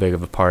how big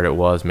of a part it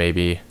was.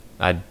 Maybe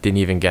I didn't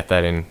even get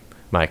that in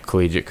my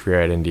collegiate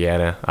career at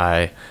Indiana.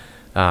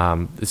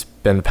 It's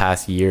been the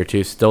past year or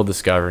two, still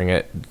discovering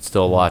it.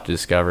 Still a lot to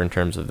discover in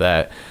terms of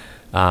that.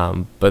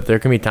 But there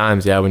can be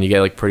times, when you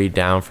get like pretty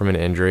down from an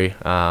injury.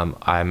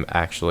 I'm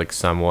actually like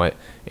somewhat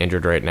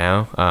injured right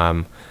now.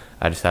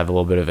 I just have a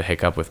little bit of a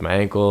hiccup with my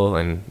ankle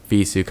and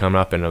VSU coming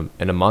up in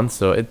a month,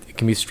 so it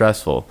can be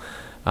stressful.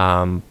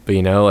 But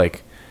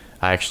like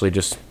I actually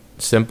just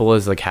simple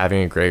as like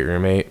having a great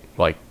roommate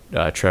like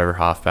Trevor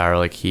Hoffbauer.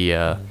 Like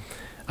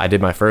I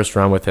did my first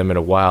run with him in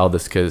a while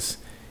just because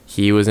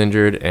he was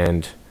injured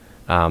and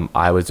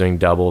I was doing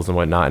doubles and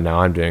whatnot, and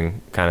now I'm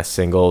doing kind of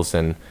singles,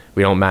 and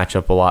we don't match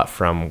up a lot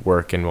from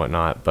work and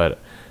whatnot. But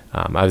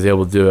I was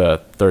able to do a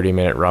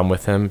 30-minute run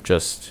with him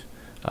just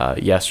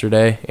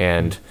yesterday,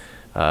 and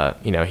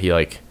he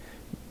like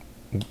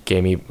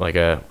gave me like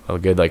a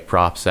good like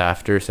props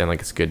after, saying like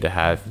it's good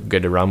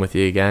to run with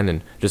you again.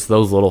 And just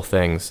those little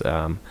things,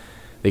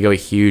 they go a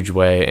huge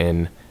way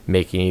in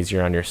making it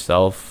easier on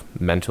yourself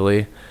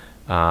mentally.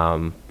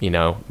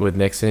 With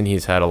Nixon,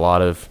 he's had a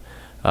lot of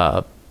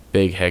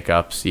big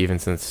hiccups even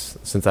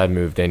since I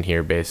moved in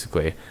here,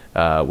 basically,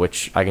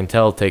 which I can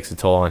tell takes a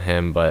toll on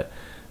him. But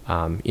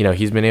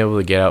he's been able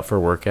to get out for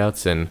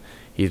workouts, and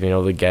he's been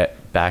able to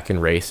get back in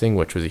racing,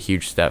 which was a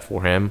huge step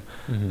for him.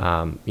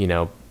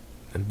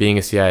 Being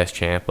a CIS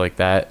champ like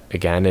that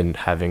again, and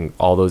having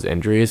all those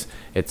injuries,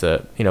 it's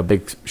a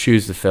big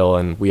shoes to fill,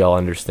 and we all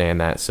understand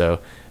that. So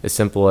as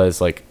simple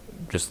as like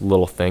just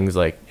little things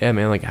like, yeah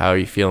man, like how are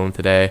you feeling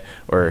today,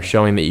 or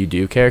showing that you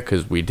do care,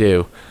 because we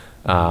do,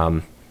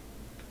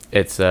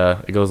 it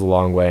goes a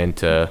long way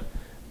into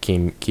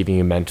keeping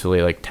you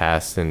mentally like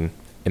tasked and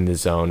in the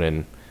zone.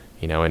 And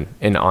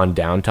and on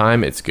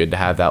downtime, it's good to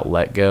have that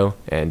let go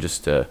and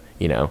just to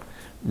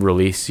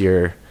release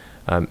your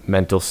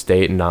mental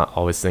state and not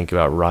always think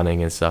about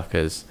running and stuff,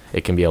 because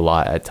it can be a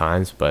lot at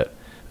times. But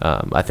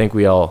I think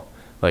we all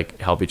like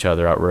help each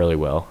other out really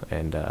well,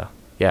 and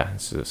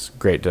it's just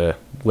great to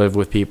live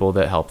with people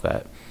that help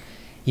that.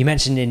 You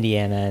mentioned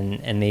Indiana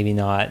and maybe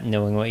not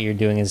knowing what you're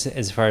doing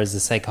as far as the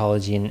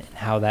psychology and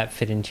how that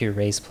fit into your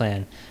race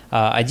plan.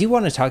 I do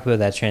want to talk about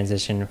that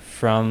transition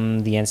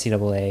from the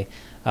NCAA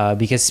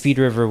because Speed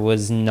River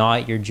was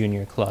not your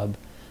junior club.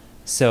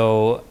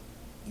 So,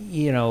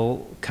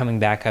 coming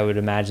back, I would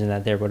imagine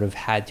that there would have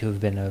had to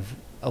have been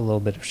a little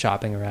bit of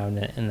shopping around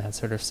and that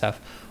sort of stuff.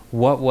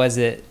 What was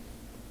it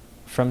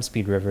from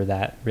Speed River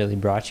that really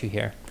brought you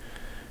here?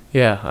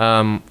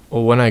 Yeah,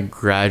 well, when I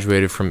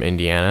graduated from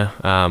Indiana,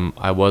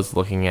 I was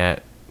looking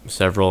at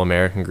several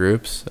American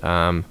groups.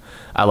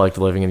 I liked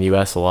living in the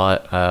U.S. a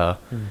lot.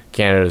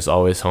 Canada's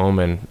always home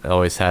and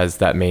always has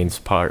that main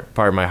part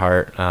of my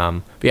heart.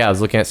 But yeah, I was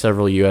looking at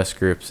several U.S.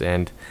 groups,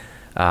 and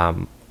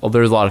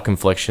there's a lot of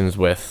conflictions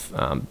with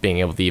being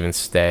able to even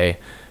stay,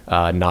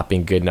 not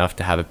being good enough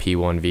to have a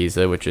P1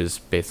 visa, which is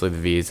basically the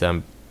visa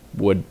I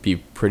would be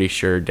pretty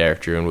sure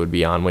Derek Druin would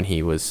be on when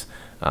he was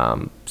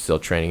still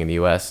training in the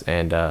U.S.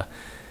 And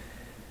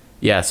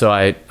so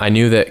I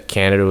knew that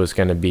Canada was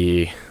going to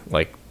be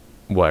like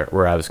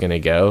where I was going to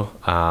go.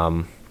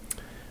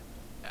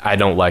 I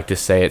don't like to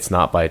say it's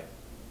not by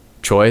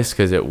choice,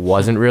 because it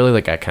wasn't really.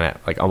 Like I kind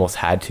of like almost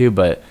had to,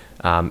 but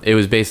it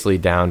was basically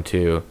down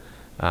to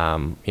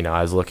I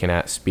was looking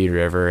at Speed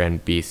River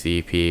and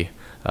BCEP,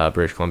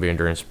 British Columbia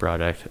Endurance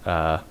Project,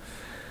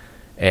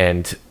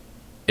 and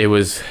it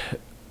was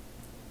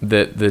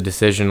the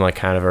decision like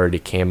kind of already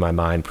came to my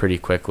mind pretty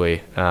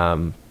quickly.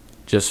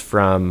 Just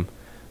from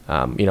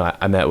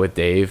I met with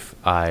Dave.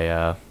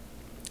 I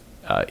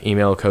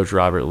emailed Coach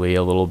Robert Lee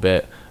a little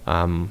bit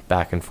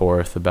back and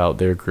forth about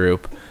their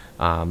group.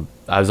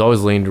 I was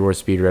always leaning towards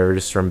Speed River,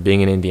 just from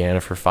being in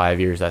Indiana for 5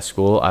 years at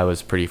school. I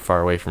was pretty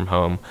far away from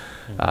home,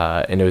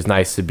 and it was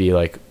nice to be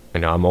like,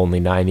 I'm only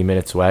 90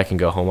 minutes away. I can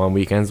go home on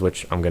weekends,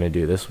 which I'm going to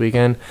do this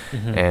weekend,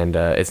 and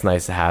it's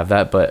nice to have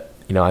that. But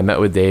I met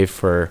with Dave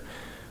for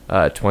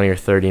 20 or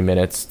 30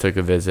 minutes, took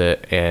a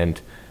visit,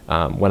 and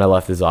when I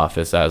left his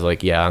office, I was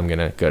like, yeah, I'm going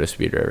to go to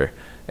Speed River.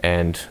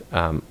 And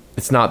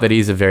it's not that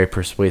he's a very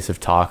persuasive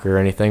talker or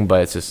anything,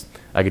 but it's just,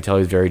 I could tell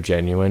he's very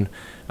genuine.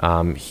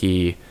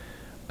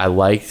 I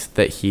liked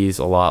that he's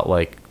a lot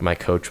like my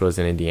coach was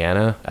in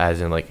Indiana, as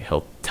in like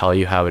he'll tell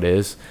you how it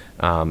is,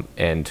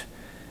 and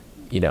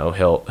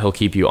he'll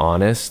keep you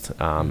honest,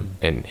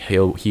 and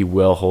he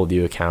will hold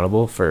you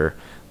accountable for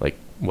like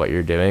what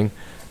you're doing.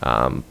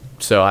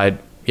 So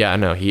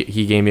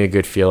he gave me a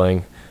good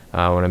feeling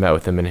when I met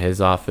with him in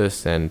his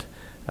office, and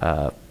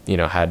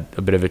had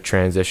a bit of a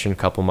transition,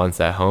 couple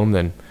months at home,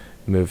 then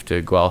moved to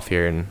Guelph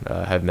here, and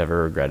have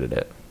never regretted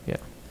it. Yeah.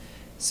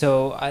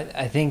 So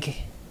I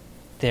think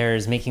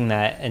there's making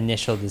that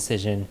initial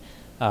decision,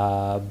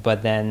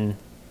 but then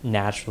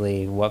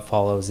naturally what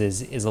follows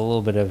is a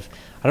little bit of,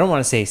 I don't want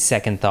to say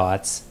second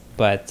thoughts,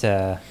 but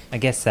I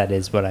guess that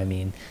is what I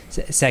mean.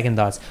 Second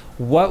thoughts.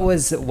 What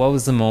was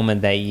the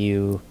moment that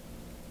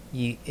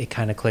it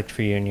kind of clicked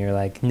for you and you're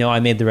like, no, I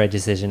made the right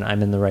decision.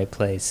 I'm in the right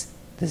place.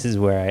 this is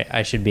where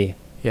I should be?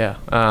 Yeah.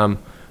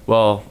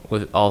 Well,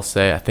 I'll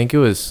say I think it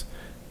was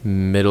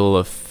middle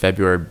of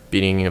February,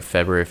 beginning of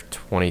February of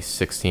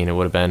 2016. It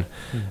would have been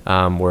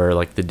where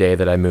like the day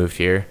that I moved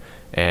here,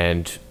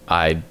 and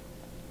I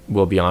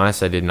will be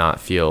honest, I did not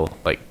feel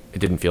like it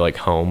didn't feel like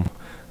home.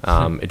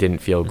 It didn't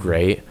feel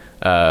great.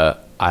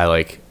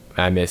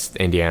 I missed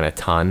Indiana a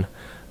ton.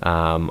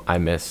 I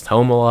missed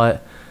home a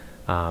lot.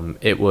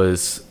 It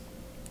was,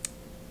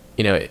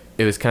 it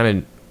was kind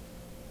of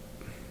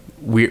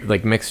weird,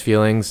 like mixed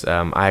feelings.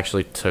 I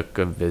actually took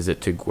a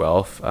visit to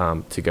Guelph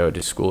to go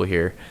to school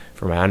here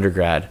for my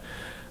undergrad,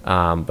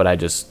 but I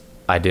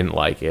didn't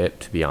like it,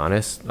 to be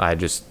honest. I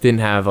just didn't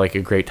have like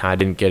a great time. I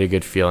didn't get a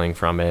good feeling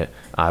from it.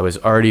 I was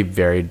already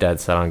very dead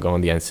set on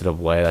going to the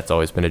NCAA. That's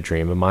always been a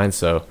dream of mine,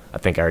 so I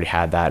think I already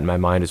had that in my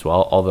mind as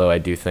well, although I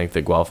do think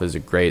that Guelph is a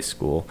great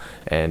school,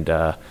 and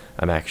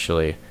I'm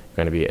actually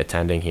going to be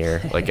attending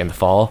here like in the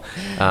fall.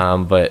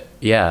 But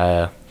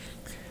yeah,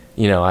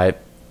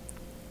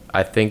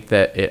 I think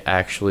that it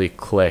actually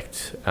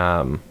clicked.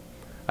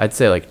 I'd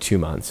say like 2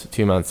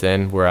 months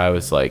in, where I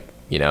was like,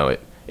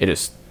 it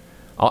just.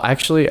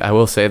 I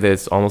will say that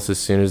it's almost as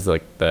soon as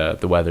like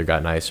the weather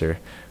got nicer.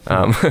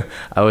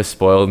 I was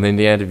spoiled in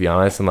Indiana, to be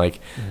honest, and like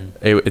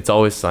it's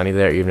always sunny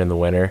there, even in the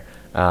winter.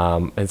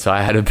 And so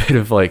I had a bit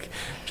of like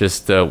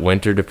just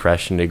winter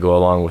depression to go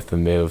along with the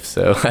move.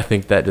 So I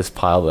think that just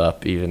piled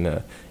up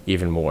even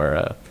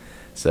more.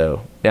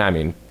 So yeah, I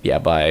mean, yeah,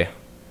 by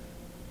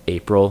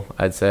April,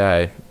 I'd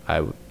say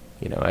I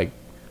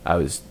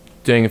was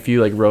doing a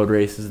few like road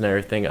races and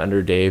everything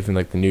under Dave and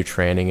like the new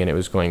training, and it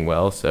was going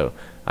well. So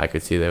I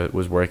could see that it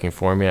was working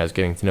for me. I was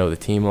getting to know the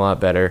team a lot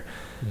better.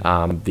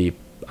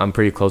 I'm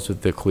pretty close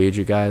with the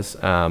collegiate guys.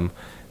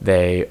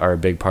 They are a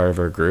big part of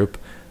our group.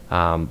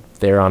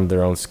 They're on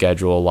their own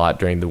schedule a lot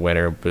during the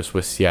winter, just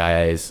with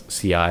CIs,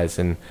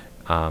 and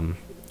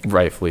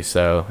rightfully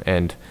so.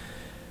 And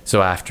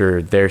so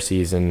after their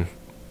season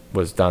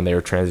was done, they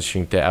were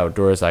transitioning to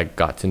outdoors. I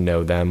got to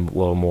know them a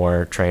little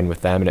more, train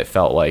with them, and it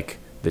felt like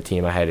the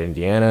team I had in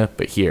Indiana,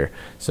 but here.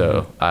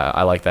 So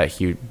I like that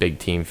huge, big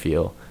team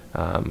feel.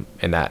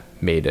 And that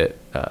made it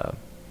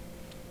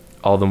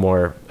all the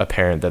more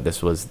apparent that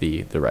this was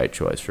the right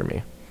choice for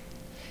me.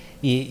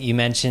 You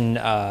mentioned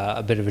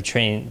a bit of a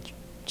change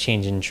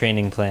in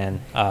training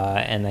plan,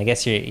 and I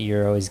guess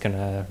you're always going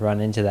to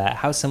run into that.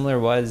 How similar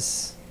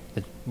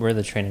were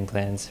the training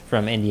plans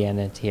from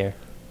Indiana to here?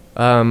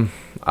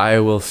 I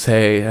will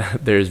say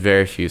there's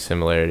very few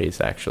similarities,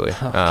 actually.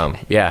 Okay.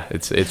 Yeah,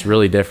 it's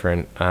really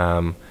different.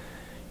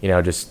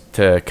 Just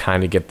to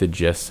kind of get the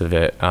gist of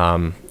it.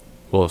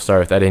 We'll start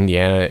with at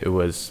Indiana. It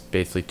was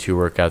basically 2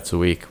 workouts a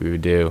week we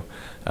would do.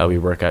 We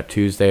work out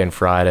Tuesday and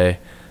Friday.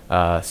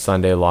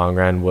 Sunday long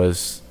run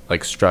was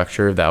like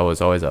structured. That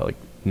was always at like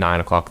 9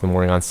 o'clock in the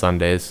morning on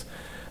Sundays.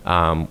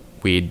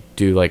 We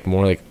do like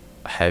more like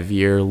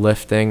heavier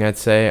lifting, I'd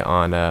say,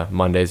 on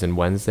Mondays and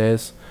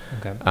Wednesdays.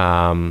 Okay.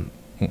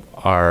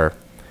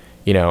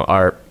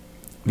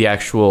 The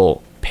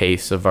actual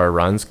pace of our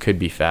runs could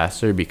be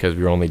faster because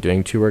we were only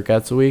doing 2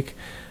 workouts a week.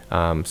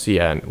 So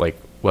yeah, like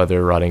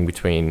whether running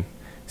between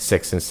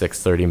 6 and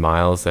 6:30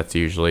 miles, that's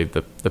usually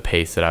the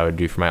pace that I would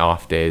do for my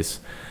off days.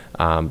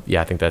 I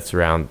think that's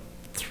around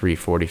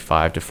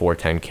 3:45 to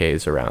 4:10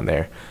 Ks around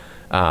there.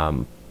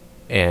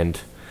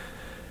 And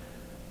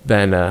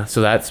then,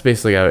 so that's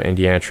basically how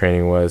Indiana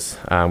training was.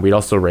 We'd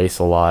also race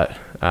a lot,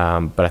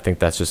 but I think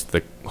that's just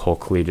the whole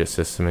collegiate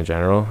system in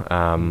general,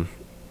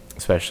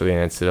 especially in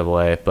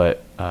NCAA.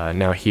 But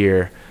now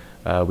here,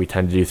 we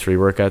tend to do 3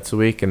 workouts a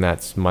week, and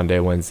that's Monday,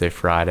 Wednesday,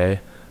 Friday.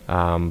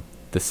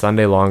 The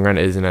Sunday long run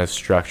isn't as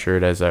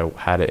structured as I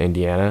had at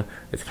Indiana.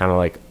 It's kind of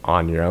like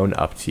on your own,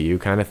 up to you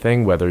kind of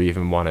thing, whether you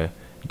even want to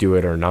do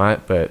it or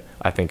not. But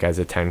I think as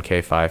a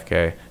 10K,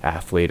 5K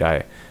athlete,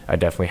 I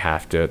definitely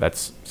have to.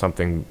 That's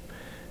something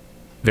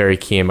very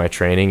key in my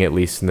training, at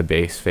least in the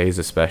base phase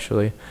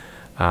especially.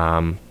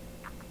 So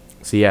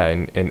yeah,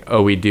 and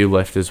we do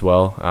lift as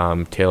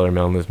well. Taylor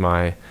Milne is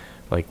my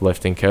like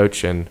lifting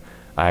coach, and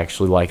I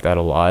actually like that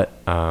a lot.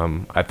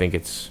 I think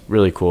it's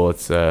really cool.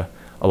 It's a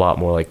lot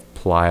more like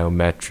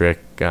plyometric.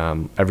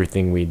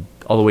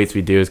 All the weights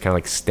we do is kind of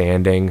like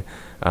standing,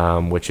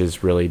 which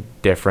is really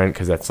different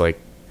because that's like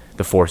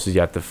the forces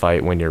you have to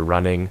fight when you're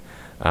running.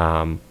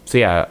 So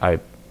yeah,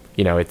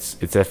 it's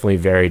definitely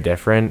very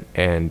different,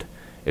 and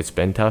it's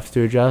been tough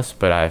to adjust,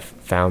 but I've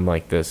found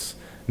like this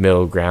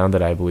middle ground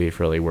that I believe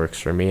really works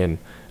for me, and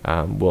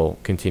will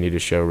continue to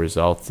show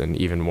results, and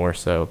even more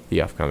so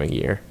the upcoming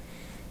year.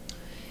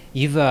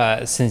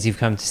 You've since you've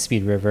come to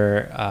Speed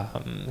River,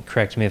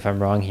 correct me if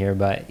I'm wrong here,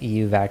 but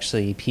you've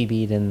actually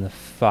PB'd in the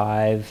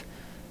 5,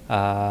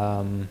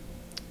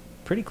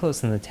 pretty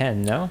close in the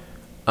 10, no?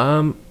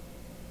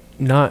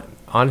 Not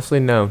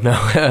honestly, no.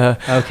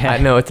 Okay.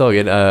 No, it's all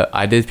good.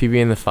 I did PB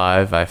in the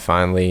 5. I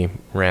finally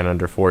ran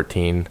under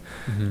 14.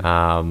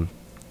 Mm-hmm.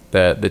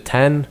 The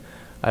 10,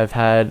 I've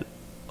had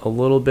a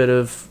little bit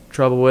of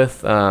trouble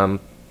with.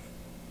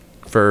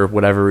 For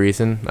whatever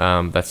reason,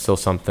 that's still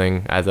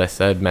something, as I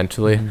said,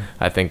 mentally.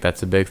 I think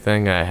that's a big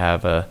thing. I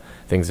have a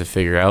things to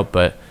figure out.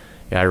 But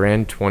yeah, I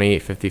ran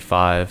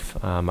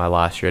 28:55 my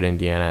last year at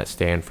Indiana at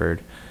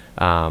Stanford,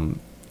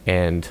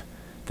 and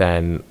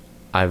then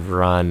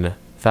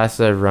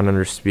fastest I've run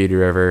under Speed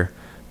River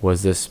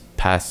was this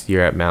past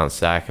year at Mount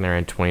Sac, and I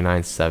ran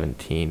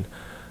 29:17.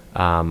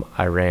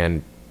 I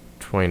ran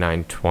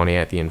 29:20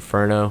 at the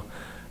Inferno.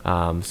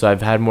 So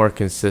I've had more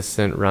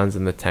consistent runs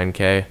in the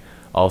 10K.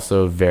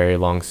 Also, very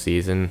long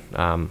season.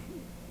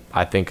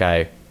 I think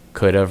I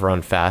could have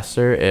run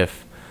faster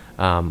if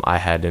I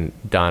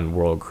hadn't done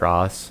World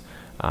Cross,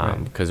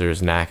 because there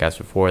was NACAS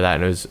before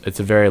that, and it's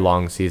a very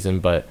long season.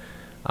 But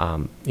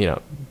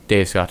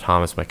Dave Scott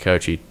Thomas, my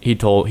coach,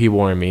 he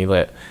warned me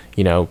that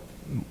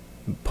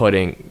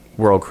putting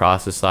World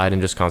Cross aside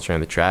and just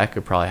concentrating on the track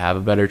could probably have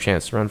a better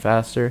chance to run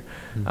faster,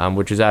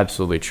 which is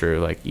absolutely true.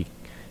 Like you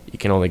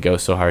can only go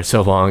so hard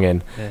so long,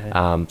 and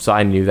so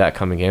I knew that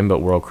coming in, but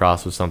World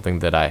Cross was something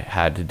that I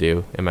had to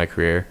do in my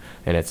career,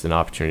 and it's an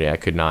opportunity I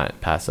could not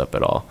pass up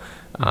at all.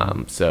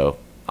 So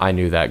I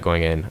knew that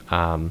going in.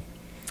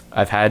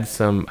 I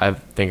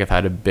think I've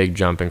had a big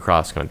jump in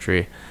cross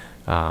country,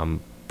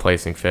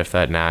 placing 5th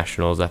at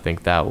nationals. I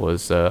think that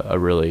was a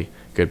really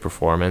good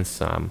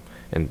performance,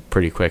 and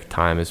pretty quick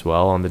time as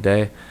well on the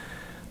day.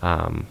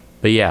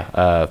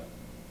 But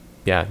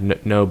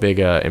no big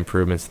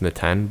improvements in the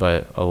 10,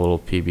 but a little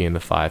PB in the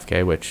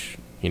 5K, which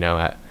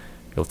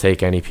you'll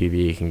take any PB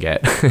you can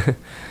get.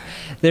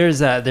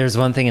 There's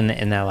one thing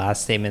in that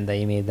last statement that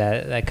you made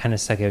that kind of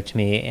stuck out to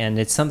me, and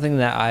it's something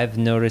that I've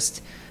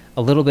noticed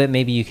a little bit.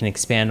 Maybe you can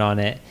expand on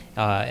it,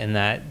 in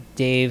that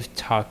Dave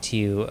talked to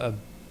you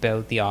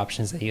about the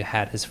options that you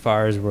had as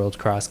far as World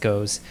Cross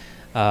goes,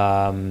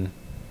 and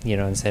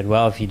said,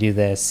 well, if you do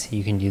this,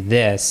 you can do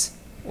this,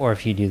 or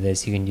if you do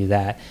this, you can do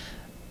that.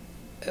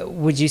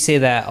 Would you say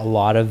that a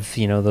lot of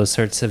those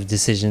sorts of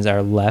decisions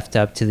are left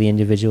up to the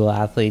individual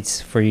athletes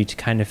for you to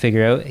kind of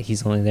figure out?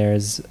 He's only there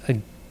as a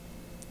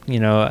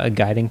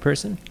guiding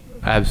person.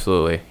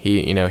 Absolutely.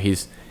 He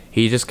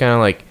just kind of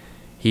like,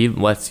 he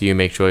lets you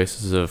make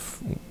choices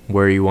of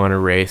where you want to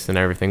race and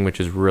everything, which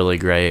is really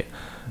great.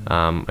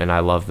 And I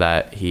love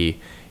that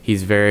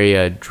he's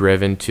very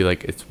driven to,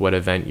 like, it's what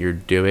event you're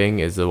doing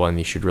is the one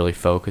you should really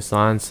focus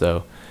on.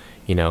 So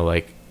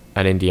like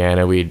at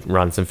Indiana, we'd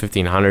run some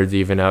 1500s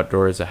even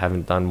outdoors. I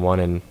haven't done one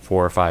in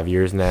 4 or 5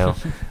 years now.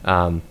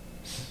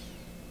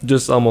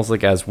 Just almost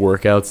like as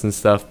workouts and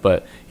stuff,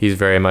 but he's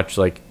very much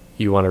like,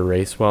 you want to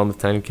race well in the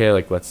 10K,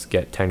 like let's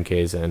get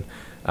 10Ks in,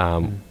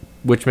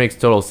 which makes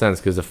total sense,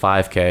 because the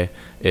 5K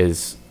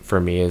is, for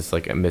me, is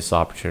like a missed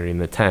opportunity in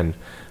the 10.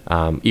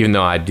 Even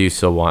though I do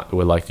still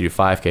would like to do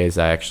 5Ks,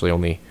 I actually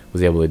only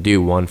was able to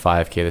do one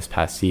 5K this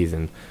past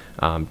season,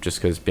 just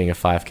because being a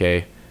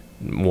 5K,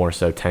 more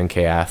so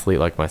 10K athlete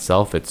like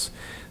myself,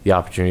 the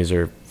opportunities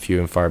are few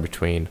and far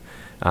between,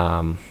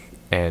 and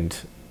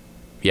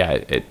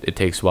it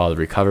takes a while to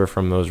recover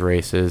from those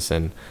races.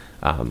 And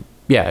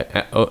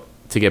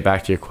to get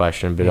back to your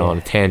question, but on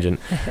a tangent,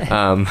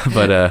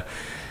 but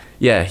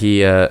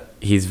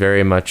he's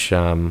very much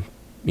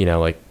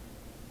like,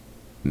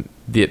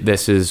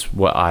 this is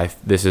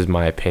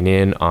my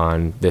opinion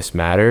on this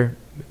matter.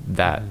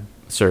 That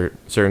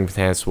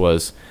circumstance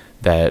was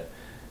that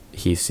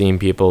he's seen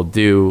people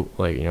do,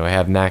 like, I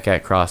have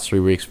NACAT Cross 3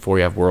 weeks before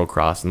you have World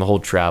Cross, and the whole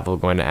travel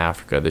going to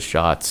Africa, the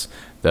shots,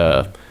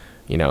 on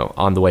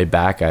the way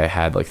back, I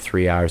had like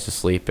 3 hours of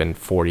sleep in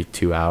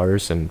 42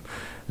 hours, and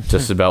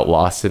just about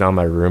lost it on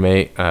my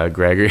roommate,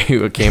 Gregory,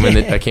 who came in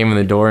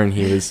the door, and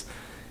he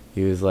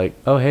was like,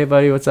 "Oh, hey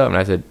buddy, what's up?" And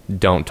I said,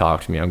 "Don't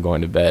talk to me, I'm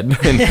going to bed."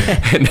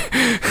 and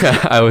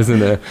I was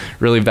in a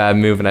really bad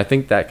mood, and I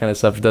think that kind of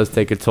stuff does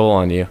take a toll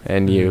on you,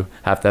 and you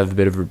have to have a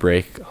bit of a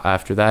break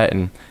after that,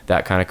 and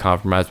that kind of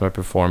compromised my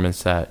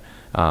performance at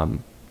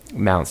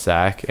Mount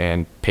Sac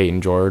and Peyton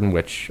Jordan,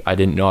 which I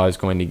didn't know I was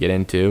going to get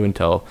into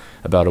until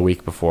about a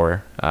week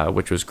before,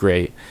 which was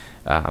great.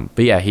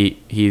 But yeah,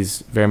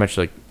 he's very much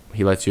like,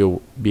 he lets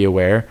you be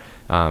aware.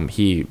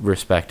 He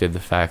respected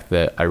the fact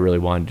that I really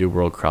wanted to do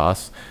World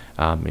Cross,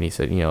 and he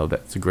said,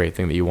 that's a great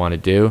thing that you want to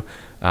do.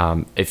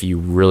 If you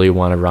really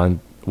want to run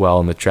well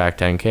in the track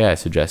 10K, I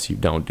suggest you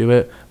don't do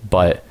it.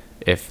 But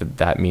if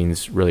that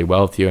means really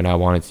well to you, and I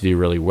wanted to do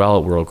really well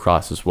at World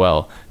Cross as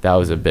well, that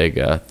was a big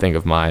thing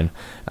of mine.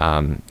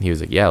 He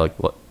was like, yeah, like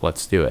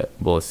let's do it.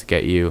 Well, let's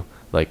get you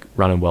like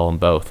running well in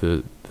both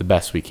the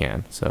best we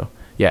can. So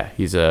yeah,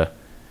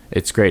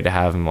 it's great to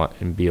have him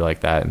and be like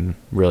that, and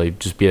really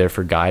just be there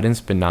for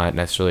guidance, but not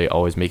necessarily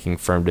always making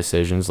firm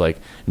decisions like,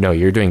 no,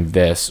 you're doing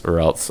this or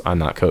else I'm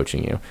not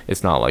coaching you.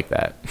 It's not like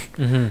that.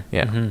 Mm-hmm.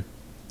 Yeah. Mm-hmm.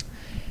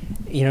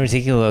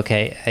 Taking a look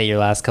at your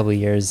last couple of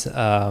years,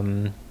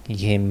 you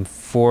came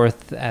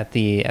 4th at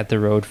the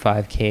Road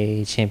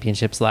 5K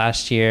Championships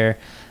last year.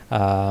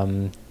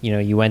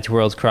 You went to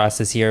World Cross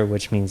this year,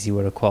 which means you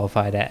would have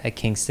qualified at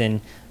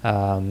Kingston.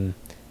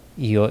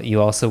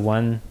 You also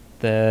won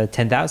the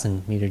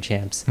 10,000 meter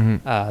champs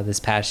this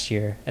past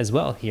year as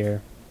well,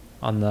 here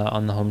on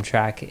the home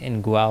track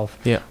in Guelph.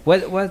 Yeah.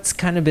 What's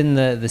kind of been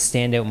the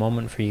standout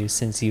moment for you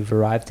since you've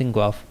arrived in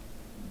Guelph?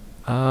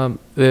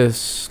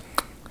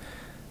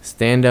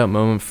 Standout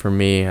moment for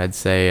me, I'd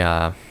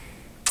say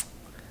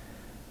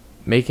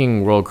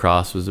making World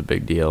Cross was a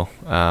big deal.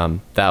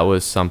 That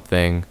was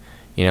something,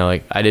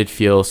 like I did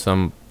feel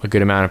a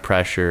good amount of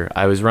pressure.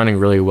 I was running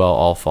really well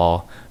all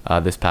fall,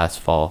 this past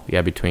fall.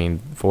 Yeah, between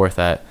fourth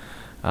at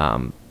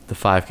the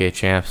 5K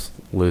champs,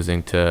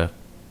 losing to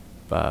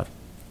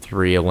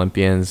 3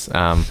 Olympians.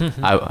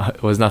 I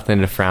was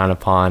nothing to frown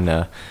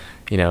upon,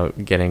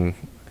 getting,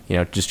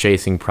 just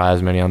chasing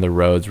prize money on the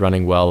roads,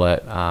 running well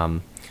at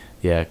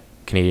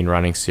Canadian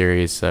Running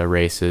Series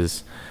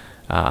races.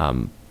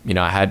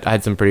 I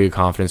had some pretty good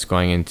confidence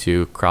going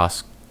into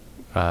cross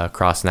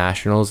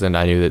nationals, and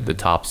I knew that the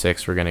top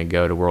 6 were going to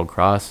go to World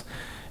Cross,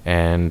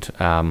 and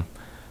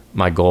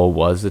my goal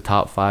was the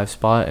top 5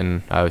 spot,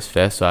 and I was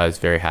 5th, so I was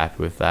very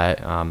happy with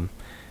that. I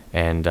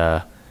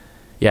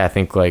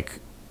think right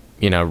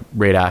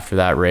after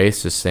that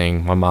race, just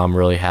seeing my mom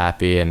really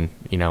happy, and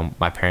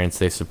my parents,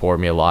 they support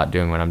me a lot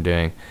doing what I'm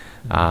doing.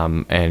 They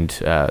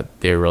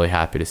were really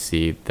happy to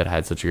see that I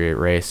had such a great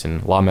race,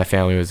 and a lot of my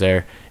family was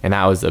there, and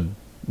that was a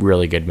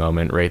really good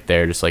moment right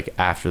there, just like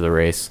after the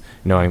race,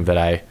 knowing that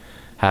I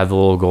had the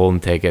little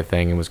golden ticket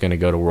thing and was going to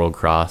go to World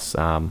Cross.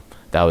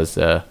 That was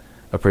a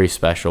pretty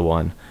special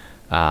one.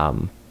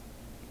 I'd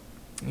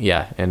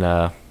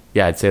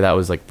say that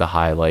was like the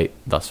highlight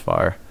thus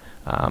far.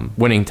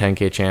 Winning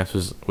 10K champs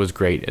was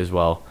great as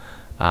well.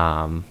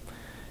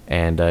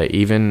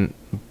 Even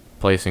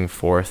placing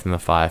 4th in the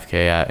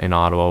 5K in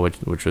Ottawa,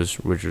 which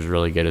was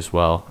really good as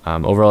well.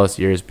 Overall, this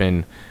year has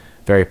been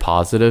very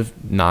positive,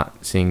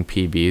 not seeing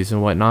PBs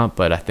and whatnot,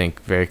 but I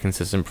think very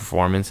consistent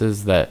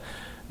performances that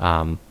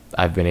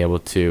I've been able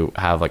to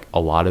have like a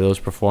lot of those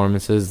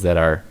performances that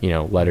are,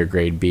 letter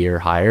grade B or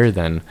higher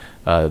than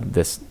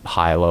this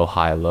high,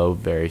 low,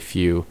 very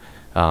few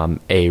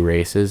A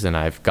races, and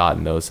I've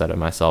gotten those out of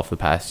myself the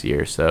past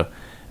year. So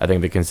I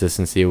think the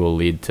consistency will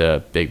lead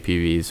to big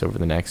PBs over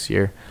the next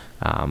year.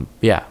 I'm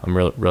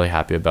really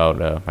happy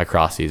about my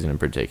cross season in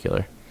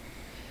particular.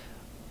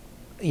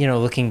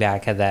 Looking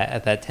back at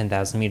that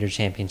 10,000 meter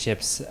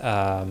championships,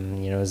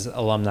 as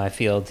alumni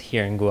field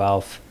here in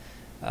Guelph,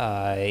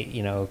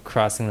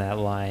 crossing that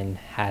line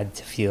had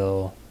to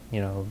feel,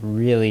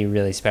 really,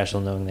 really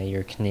special, knowing that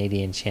you're a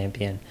Canadian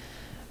champion.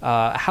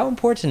 How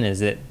important is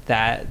it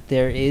that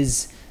there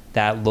is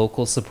that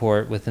local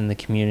support within the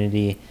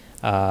community,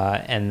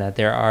 and that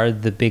there are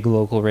the big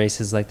local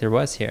races like there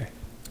was here?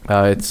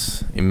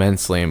 It's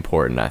immensely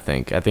important, I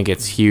think. I think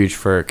it's huge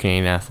for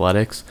Canadian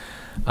athletics.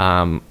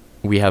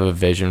 We have a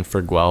vision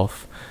for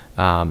Guelph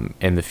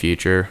in the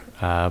future,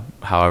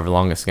 however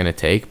long it's going to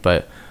take,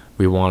 but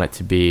we want it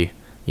to be,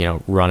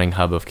 running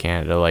hub of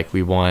Canada. Like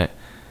we want,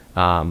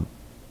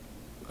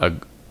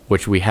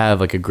 which we have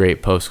like a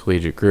great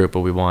post-collegiate group, but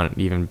we want an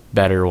even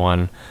better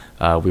one.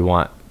 We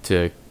want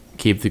to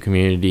keep the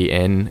community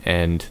in,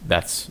 and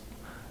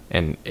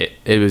it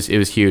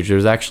was huge. There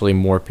was actually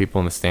more people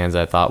in the stands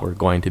than I thought were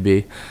going to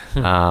be.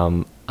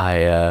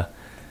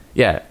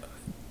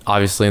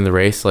 Obviously in the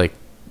race, like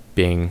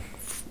being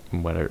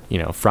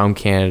from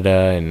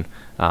Canada,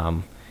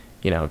 and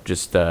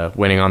just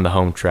winning on the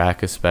home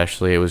track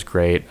especially, it was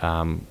great.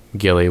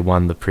 Gilly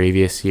won the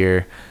previous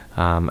year,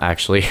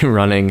 actually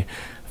running,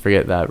 I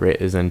forget that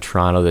race is in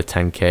Toronto, the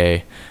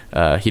 10K.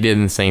 He did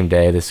in the same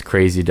day, this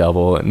crazy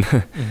double, and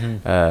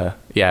it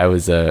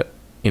was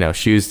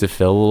shoes to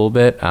fill a little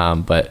bit,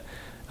 but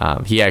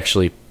he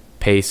actually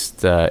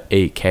paced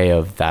 8K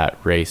of that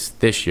race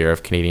this year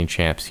of Canadian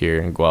champs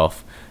here in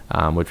Guelph,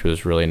 which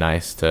was really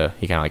nice he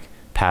kind of like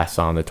pass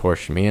on the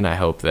torch to me, and I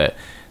hope that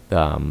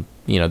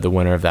the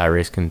winner of that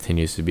race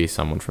continues to be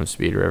someone from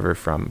Speed River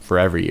for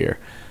every year.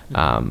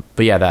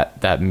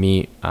 That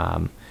meet,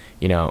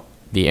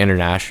 the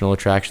international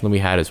attraction that we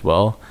had as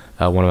well.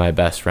 One of my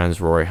best friends,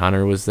 Rory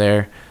Hunter, was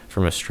there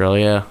from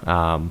Australia.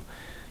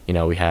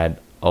 We had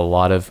a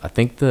lot of, I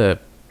think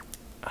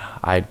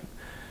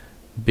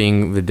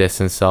being the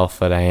distance self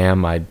that I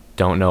am, I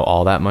don't know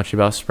all that much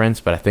about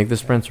sprints, but I think the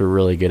sprints were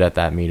really good at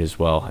that meet as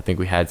well. I think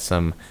we had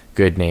some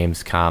good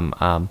names come.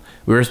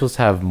 We were supposed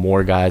to have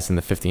more guys in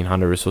the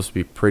 1500. We were supposed to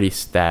be pretty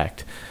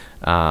stacked,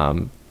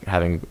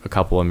 having a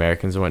couple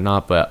Americans and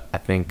whatnot, but I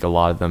think a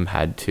lot of them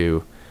had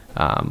to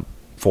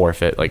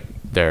forfeit, like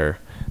their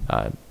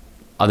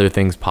other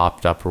things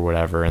popped up or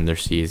whatever in their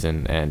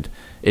season, and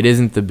it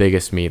isn't the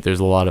biggest meet. There's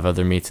a lot of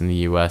other meets in the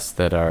U.S.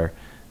 that are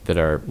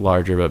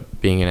larger, but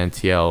being an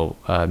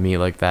NTL meet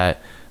like that,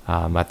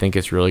 I think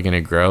it's really going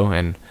to grow,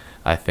 and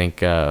I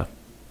think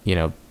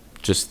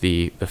just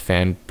the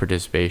fan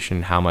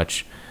participation, how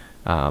much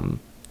I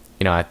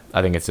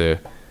think it's a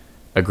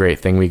great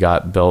thing we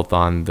got built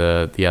on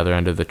the other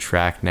end of the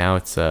track now.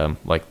 It's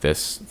like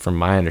this, from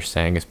my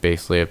understanding, it's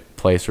basically a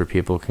place where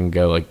people can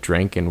go like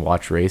drink and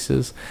watch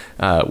races,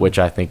 which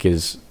I think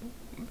is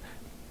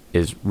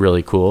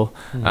really cool.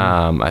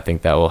 I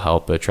think that will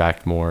help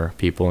attract more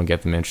people and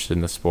get them interested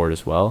in the sport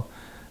as well.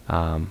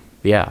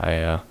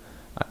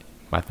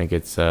 I think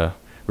it's a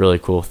really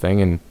cool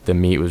thing, and the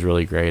meet was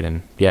really great,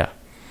 and yeah.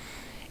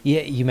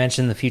 Yeah, you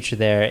mentioned the future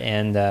there,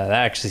 and that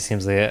actually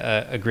seems like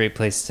a great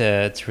place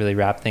to really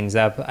wrap things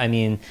up. I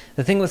mean,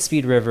 the thing with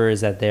Speed River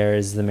is that there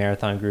is the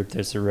marathon group,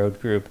 there's the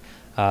road group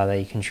that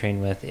you can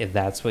train with if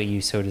that's what you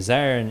so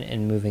desire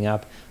in moving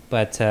up.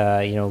 But,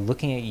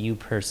 looking at you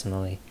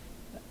personally,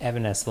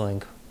 Evan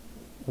Esselink,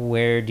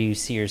 where do you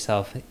see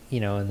yourself,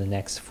 in the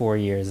next 4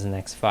 years, the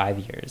next 5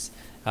 years,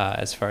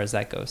 as far as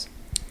that goes?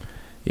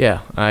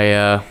 Yeah,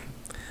 I've,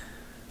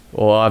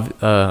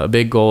 a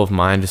big goal of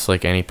mine, just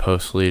like any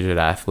post-collegiate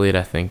athlete,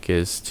 I think,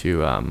 is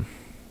to,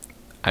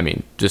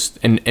 just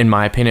in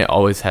my opinion, it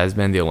always has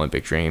been the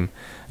Olympic dream.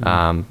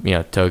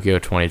 Tokyo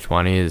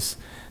 2020 is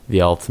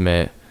the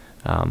ultimate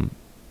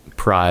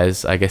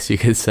prize, I guess you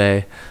could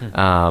say.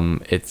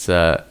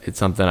 It's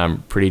something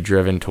I'm pretty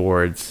driven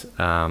towards.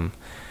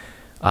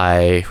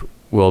 I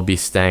will be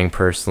staying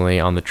personally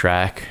on the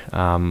track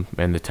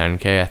in the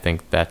 10K. I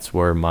think that's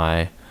where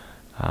my,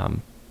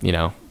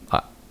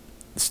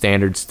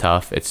 standard's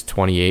tough. It's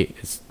 28.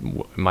 It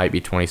might be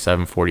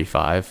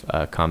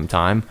 27:45 come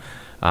time.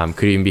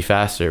 Could even be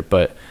faster.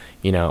 But,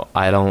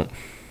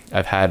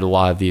 I've had a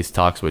lot of these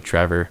talks with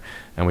Trevor,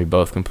 and we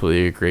both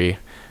completely agree.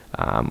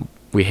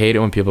 We hate it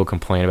when people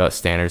complain about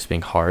standards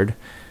being hard.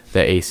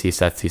 The AC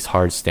sets these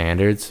hard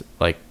standards,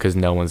 because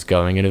no one's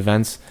going in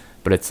events.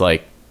 But it's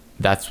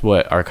that's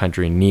what our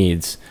country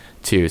needs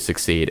to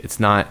succeed. It's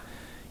not,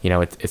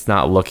 it's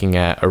not looking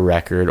at a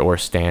record or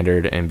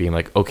standard and being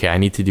like, okay, I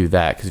need to do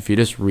that. Because if you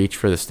just reach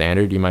for the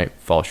standard, you might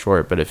fall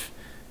short. But if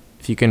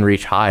you can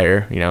reach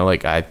higher,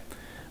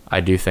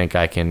 I do think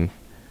I can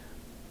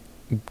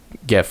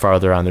get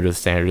farther under the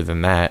standard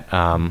than that,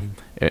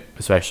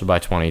 especially by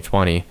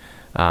 2020.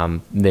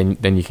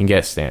 Then you can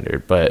get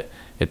standard. But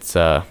it's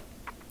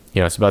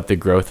it's about the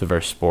growth of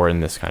our sport in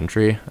this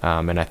country,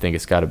 and I think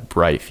it's got a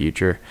bright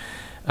future.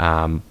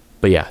 But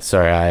yeah,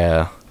 sorry,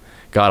 I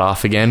got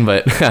off again,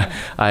 but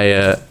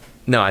I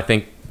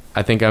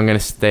think I'm gonna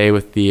stay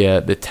with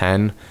the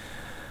 10.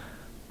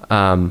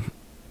 I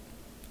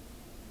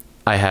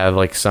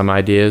have some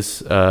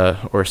ideas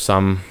or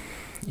some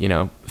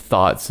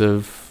thoughts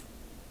of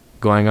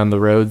going on the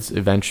roads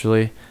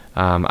eventually.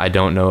 I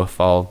don't know if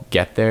I'll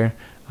get there.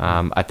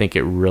 I think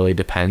it really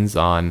depends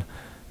on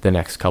the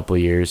next couple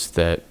of years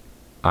that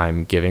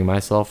I'm giving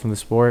myself in the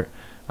sport.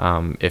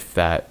 If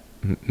that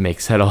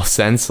makes that all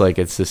sense,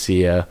 it's to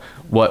see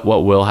what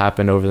will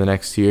happen over the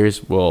next 2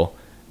 years.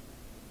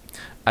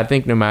 I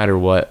think no matter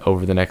what,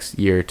 over the next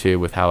year or two,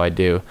 with how I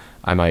do,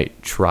 I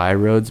might try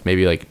roads,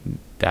 maybe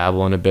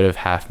dabble in a bit of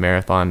half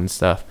marathon and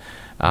stuff.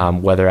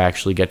 Whether I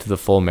actually get to the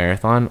full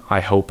marathon, I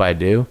hope I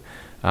do,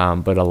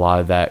 but a lot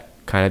of that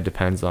kind of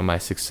depends on my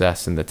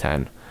success in the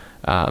 10.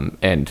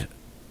 And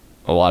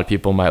a lot of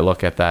people might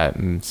look at that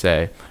and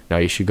say, no,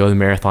 you should go to the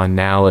marathon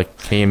now.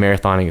 Canadian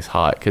marathoning is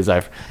hot, because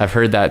I've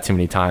heard that too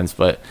many times.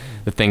 But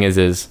the thing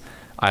is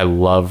I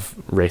love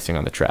racing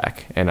on the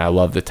track, and I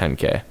love the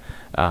 10K.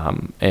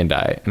 And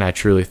I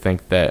truly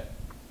think that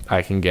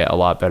I can get a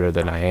lot better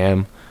than I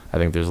am. I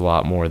think there's a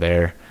lot more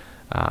there.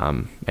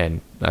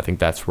 And I think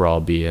that's where I'll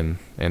be in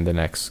the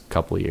next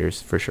couple of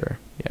years for sure.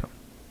 Yeah.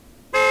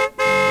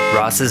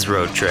 Ross's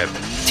road trip.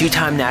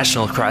 Two-time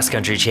national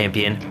cross-country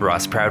champion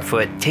Ross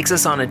Proudfoot takes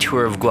us on a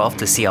tour of Guelph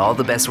to see all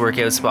the best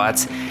workout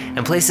spots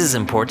and places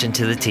important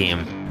to the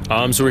team.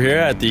 So we're here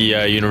at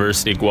the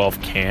University of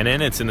Guelph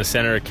Cannon. It's in the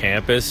center of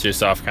campus,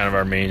 just off kind of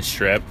our main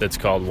strip that's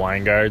called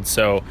Weingard.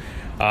 So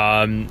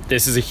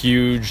this is a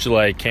huge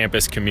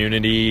campus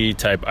community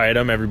type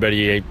item.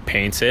 Everybody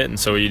paints it, and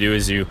so what you do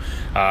is you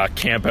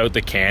camp out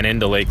the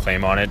cannon to lay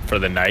claim on it for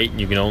the night, and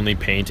you can only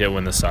paint it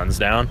when the sun's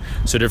down.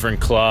 So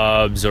different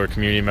clubs or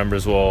community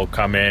members will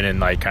come in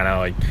and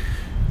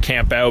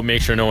camp out,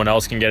 make sure no one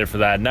else can get it for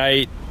that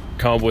night,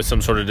 come up with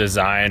some sort of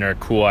design or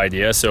cool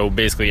idea. So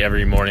basically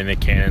every morning the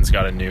cannon's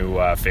got a new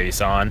face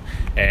on,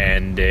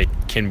 and it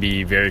can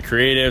be very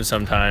creative.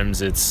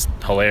 Sometimes it's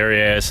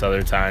hilarious,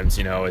 other times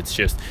it's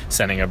just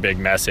sending a big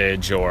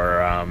message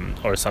or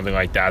something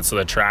like that. So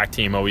the track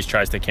team always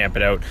tries to camp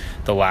it out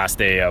the last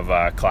day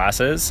of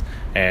classes,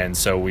 and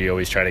so we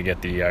always try to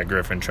get the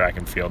Griffin track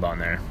and field on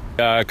there.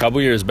 A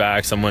couple years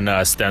back, someone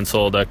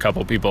stenciled a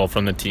couple people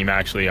from the team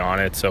actually on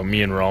it. So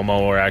me and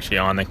Romo were actually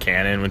on the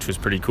cannon, which was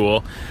pretty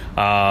cool.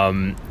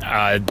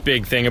 A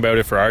big thing about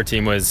it for our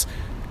team was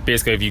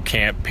basically if you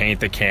can't paint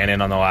the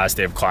cannon on the last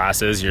day of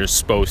classes, you're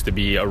supposed to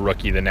be a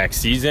rookie the next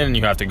season, and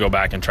you have to go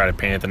back and try to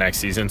paint it the next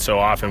season. So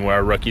often where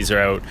our rookies are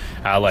out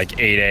at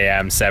 8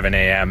 a.m., 7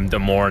 a.m. the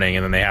morning,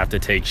 and then they have to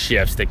take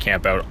shifts to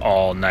camp out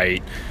all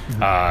night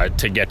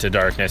to get to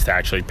darkness to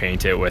actually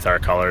paint it with our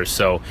colors.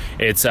 So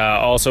it's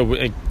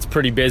it's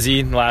pretty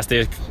busy. The last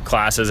day of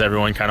classes,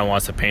 everyone kind of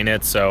wants to paint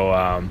it.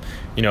 So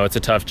it's a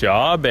tough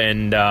job.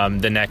 And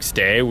the next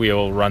day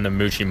we'll run the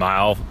Moochie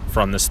Mile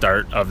from the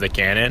start of the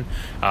cannon,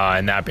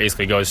 and that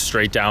basically goes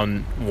straight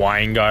down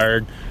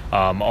Weingard,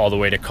 all the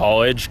way to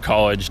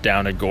College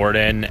down to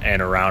Gordon,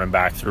 and around and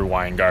back through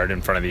Weingard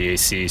in front of the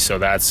AC. So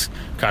that's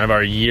kind of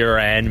our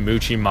year-end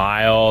Moochie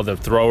Mile. The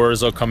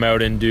throwers will come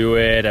out and do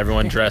it.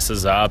 Everyone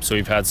dresses up, so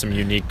we've had some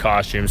unique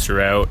costumes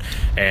throughout.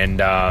 And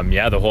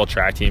the whole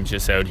track team's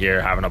just out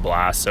here having a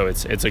blast. So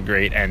it's a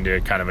great end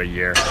to kind of a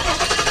year.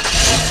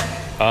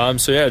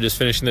 Just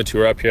finishing the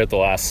tour up here at the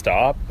last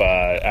stop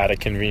at a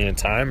convenient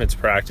time. It's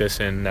practice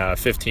in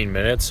 15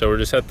 minutes. So we're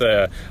just at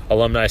the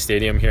Alumni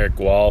Stadium here at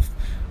Guelph.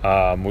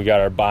 We got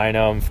our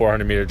Bynum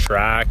 400-meter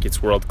track.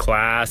 It's world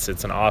class.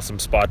 It's an awesome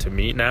spot to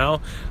meet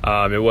now.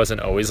 It wasn't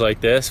always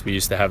like this. We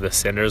used to have the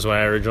Cinders when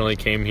I originally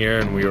came here,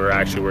 and we were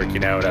actually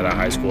working out at a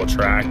high school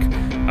track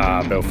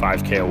about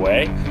 5K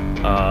away.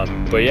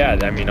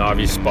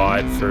 Obvious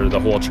spot for the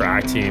whole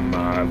track team.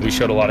 We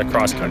showed a lot of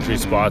cross-country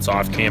spots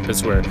off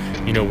campus where,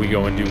 we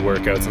go and do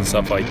workouts and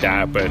stuff like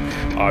that. But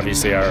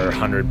obviously our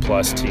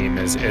 100-plus team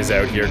is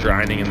out here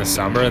grinding in the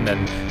summer, and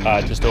then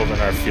just over in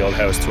our field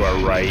house to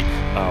our right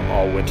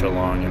all winter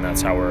long, and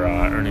that's how we're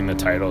earning the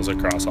titles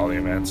across all the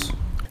events.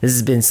 This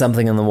has been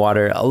Something on the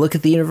Water, a look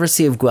at the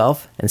University of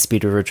Guelph and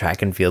Speed River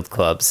Track and Field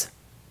Clubs.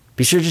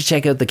 Be sure to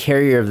check out the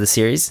carrier of the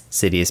series,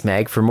 Citius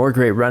Mag, for more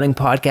great running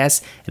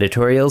podcasts,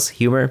 editorials,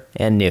 humor,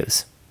 and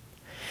news.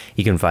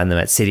 You can find them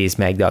at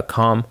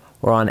citiusmag.com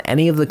or on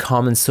any of the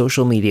common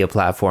social media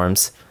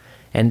platforms.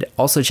 And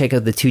also check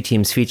out the two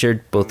teams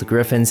featured. Both the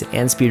Griffins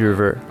and Speed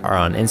River are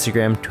on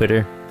Instagram,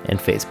 Twitter, and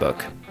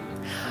Facebook.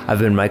 I've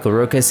been Michael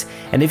Rokas,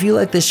 and if you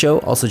like this show,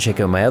 also check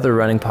out my other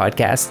running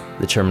podcast,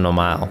 The Terminal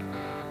Mile.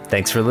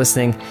 Thanks for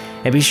listening,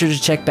 and be sure to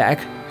check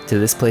back to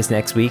this place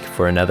next week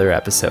for another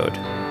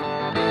episode.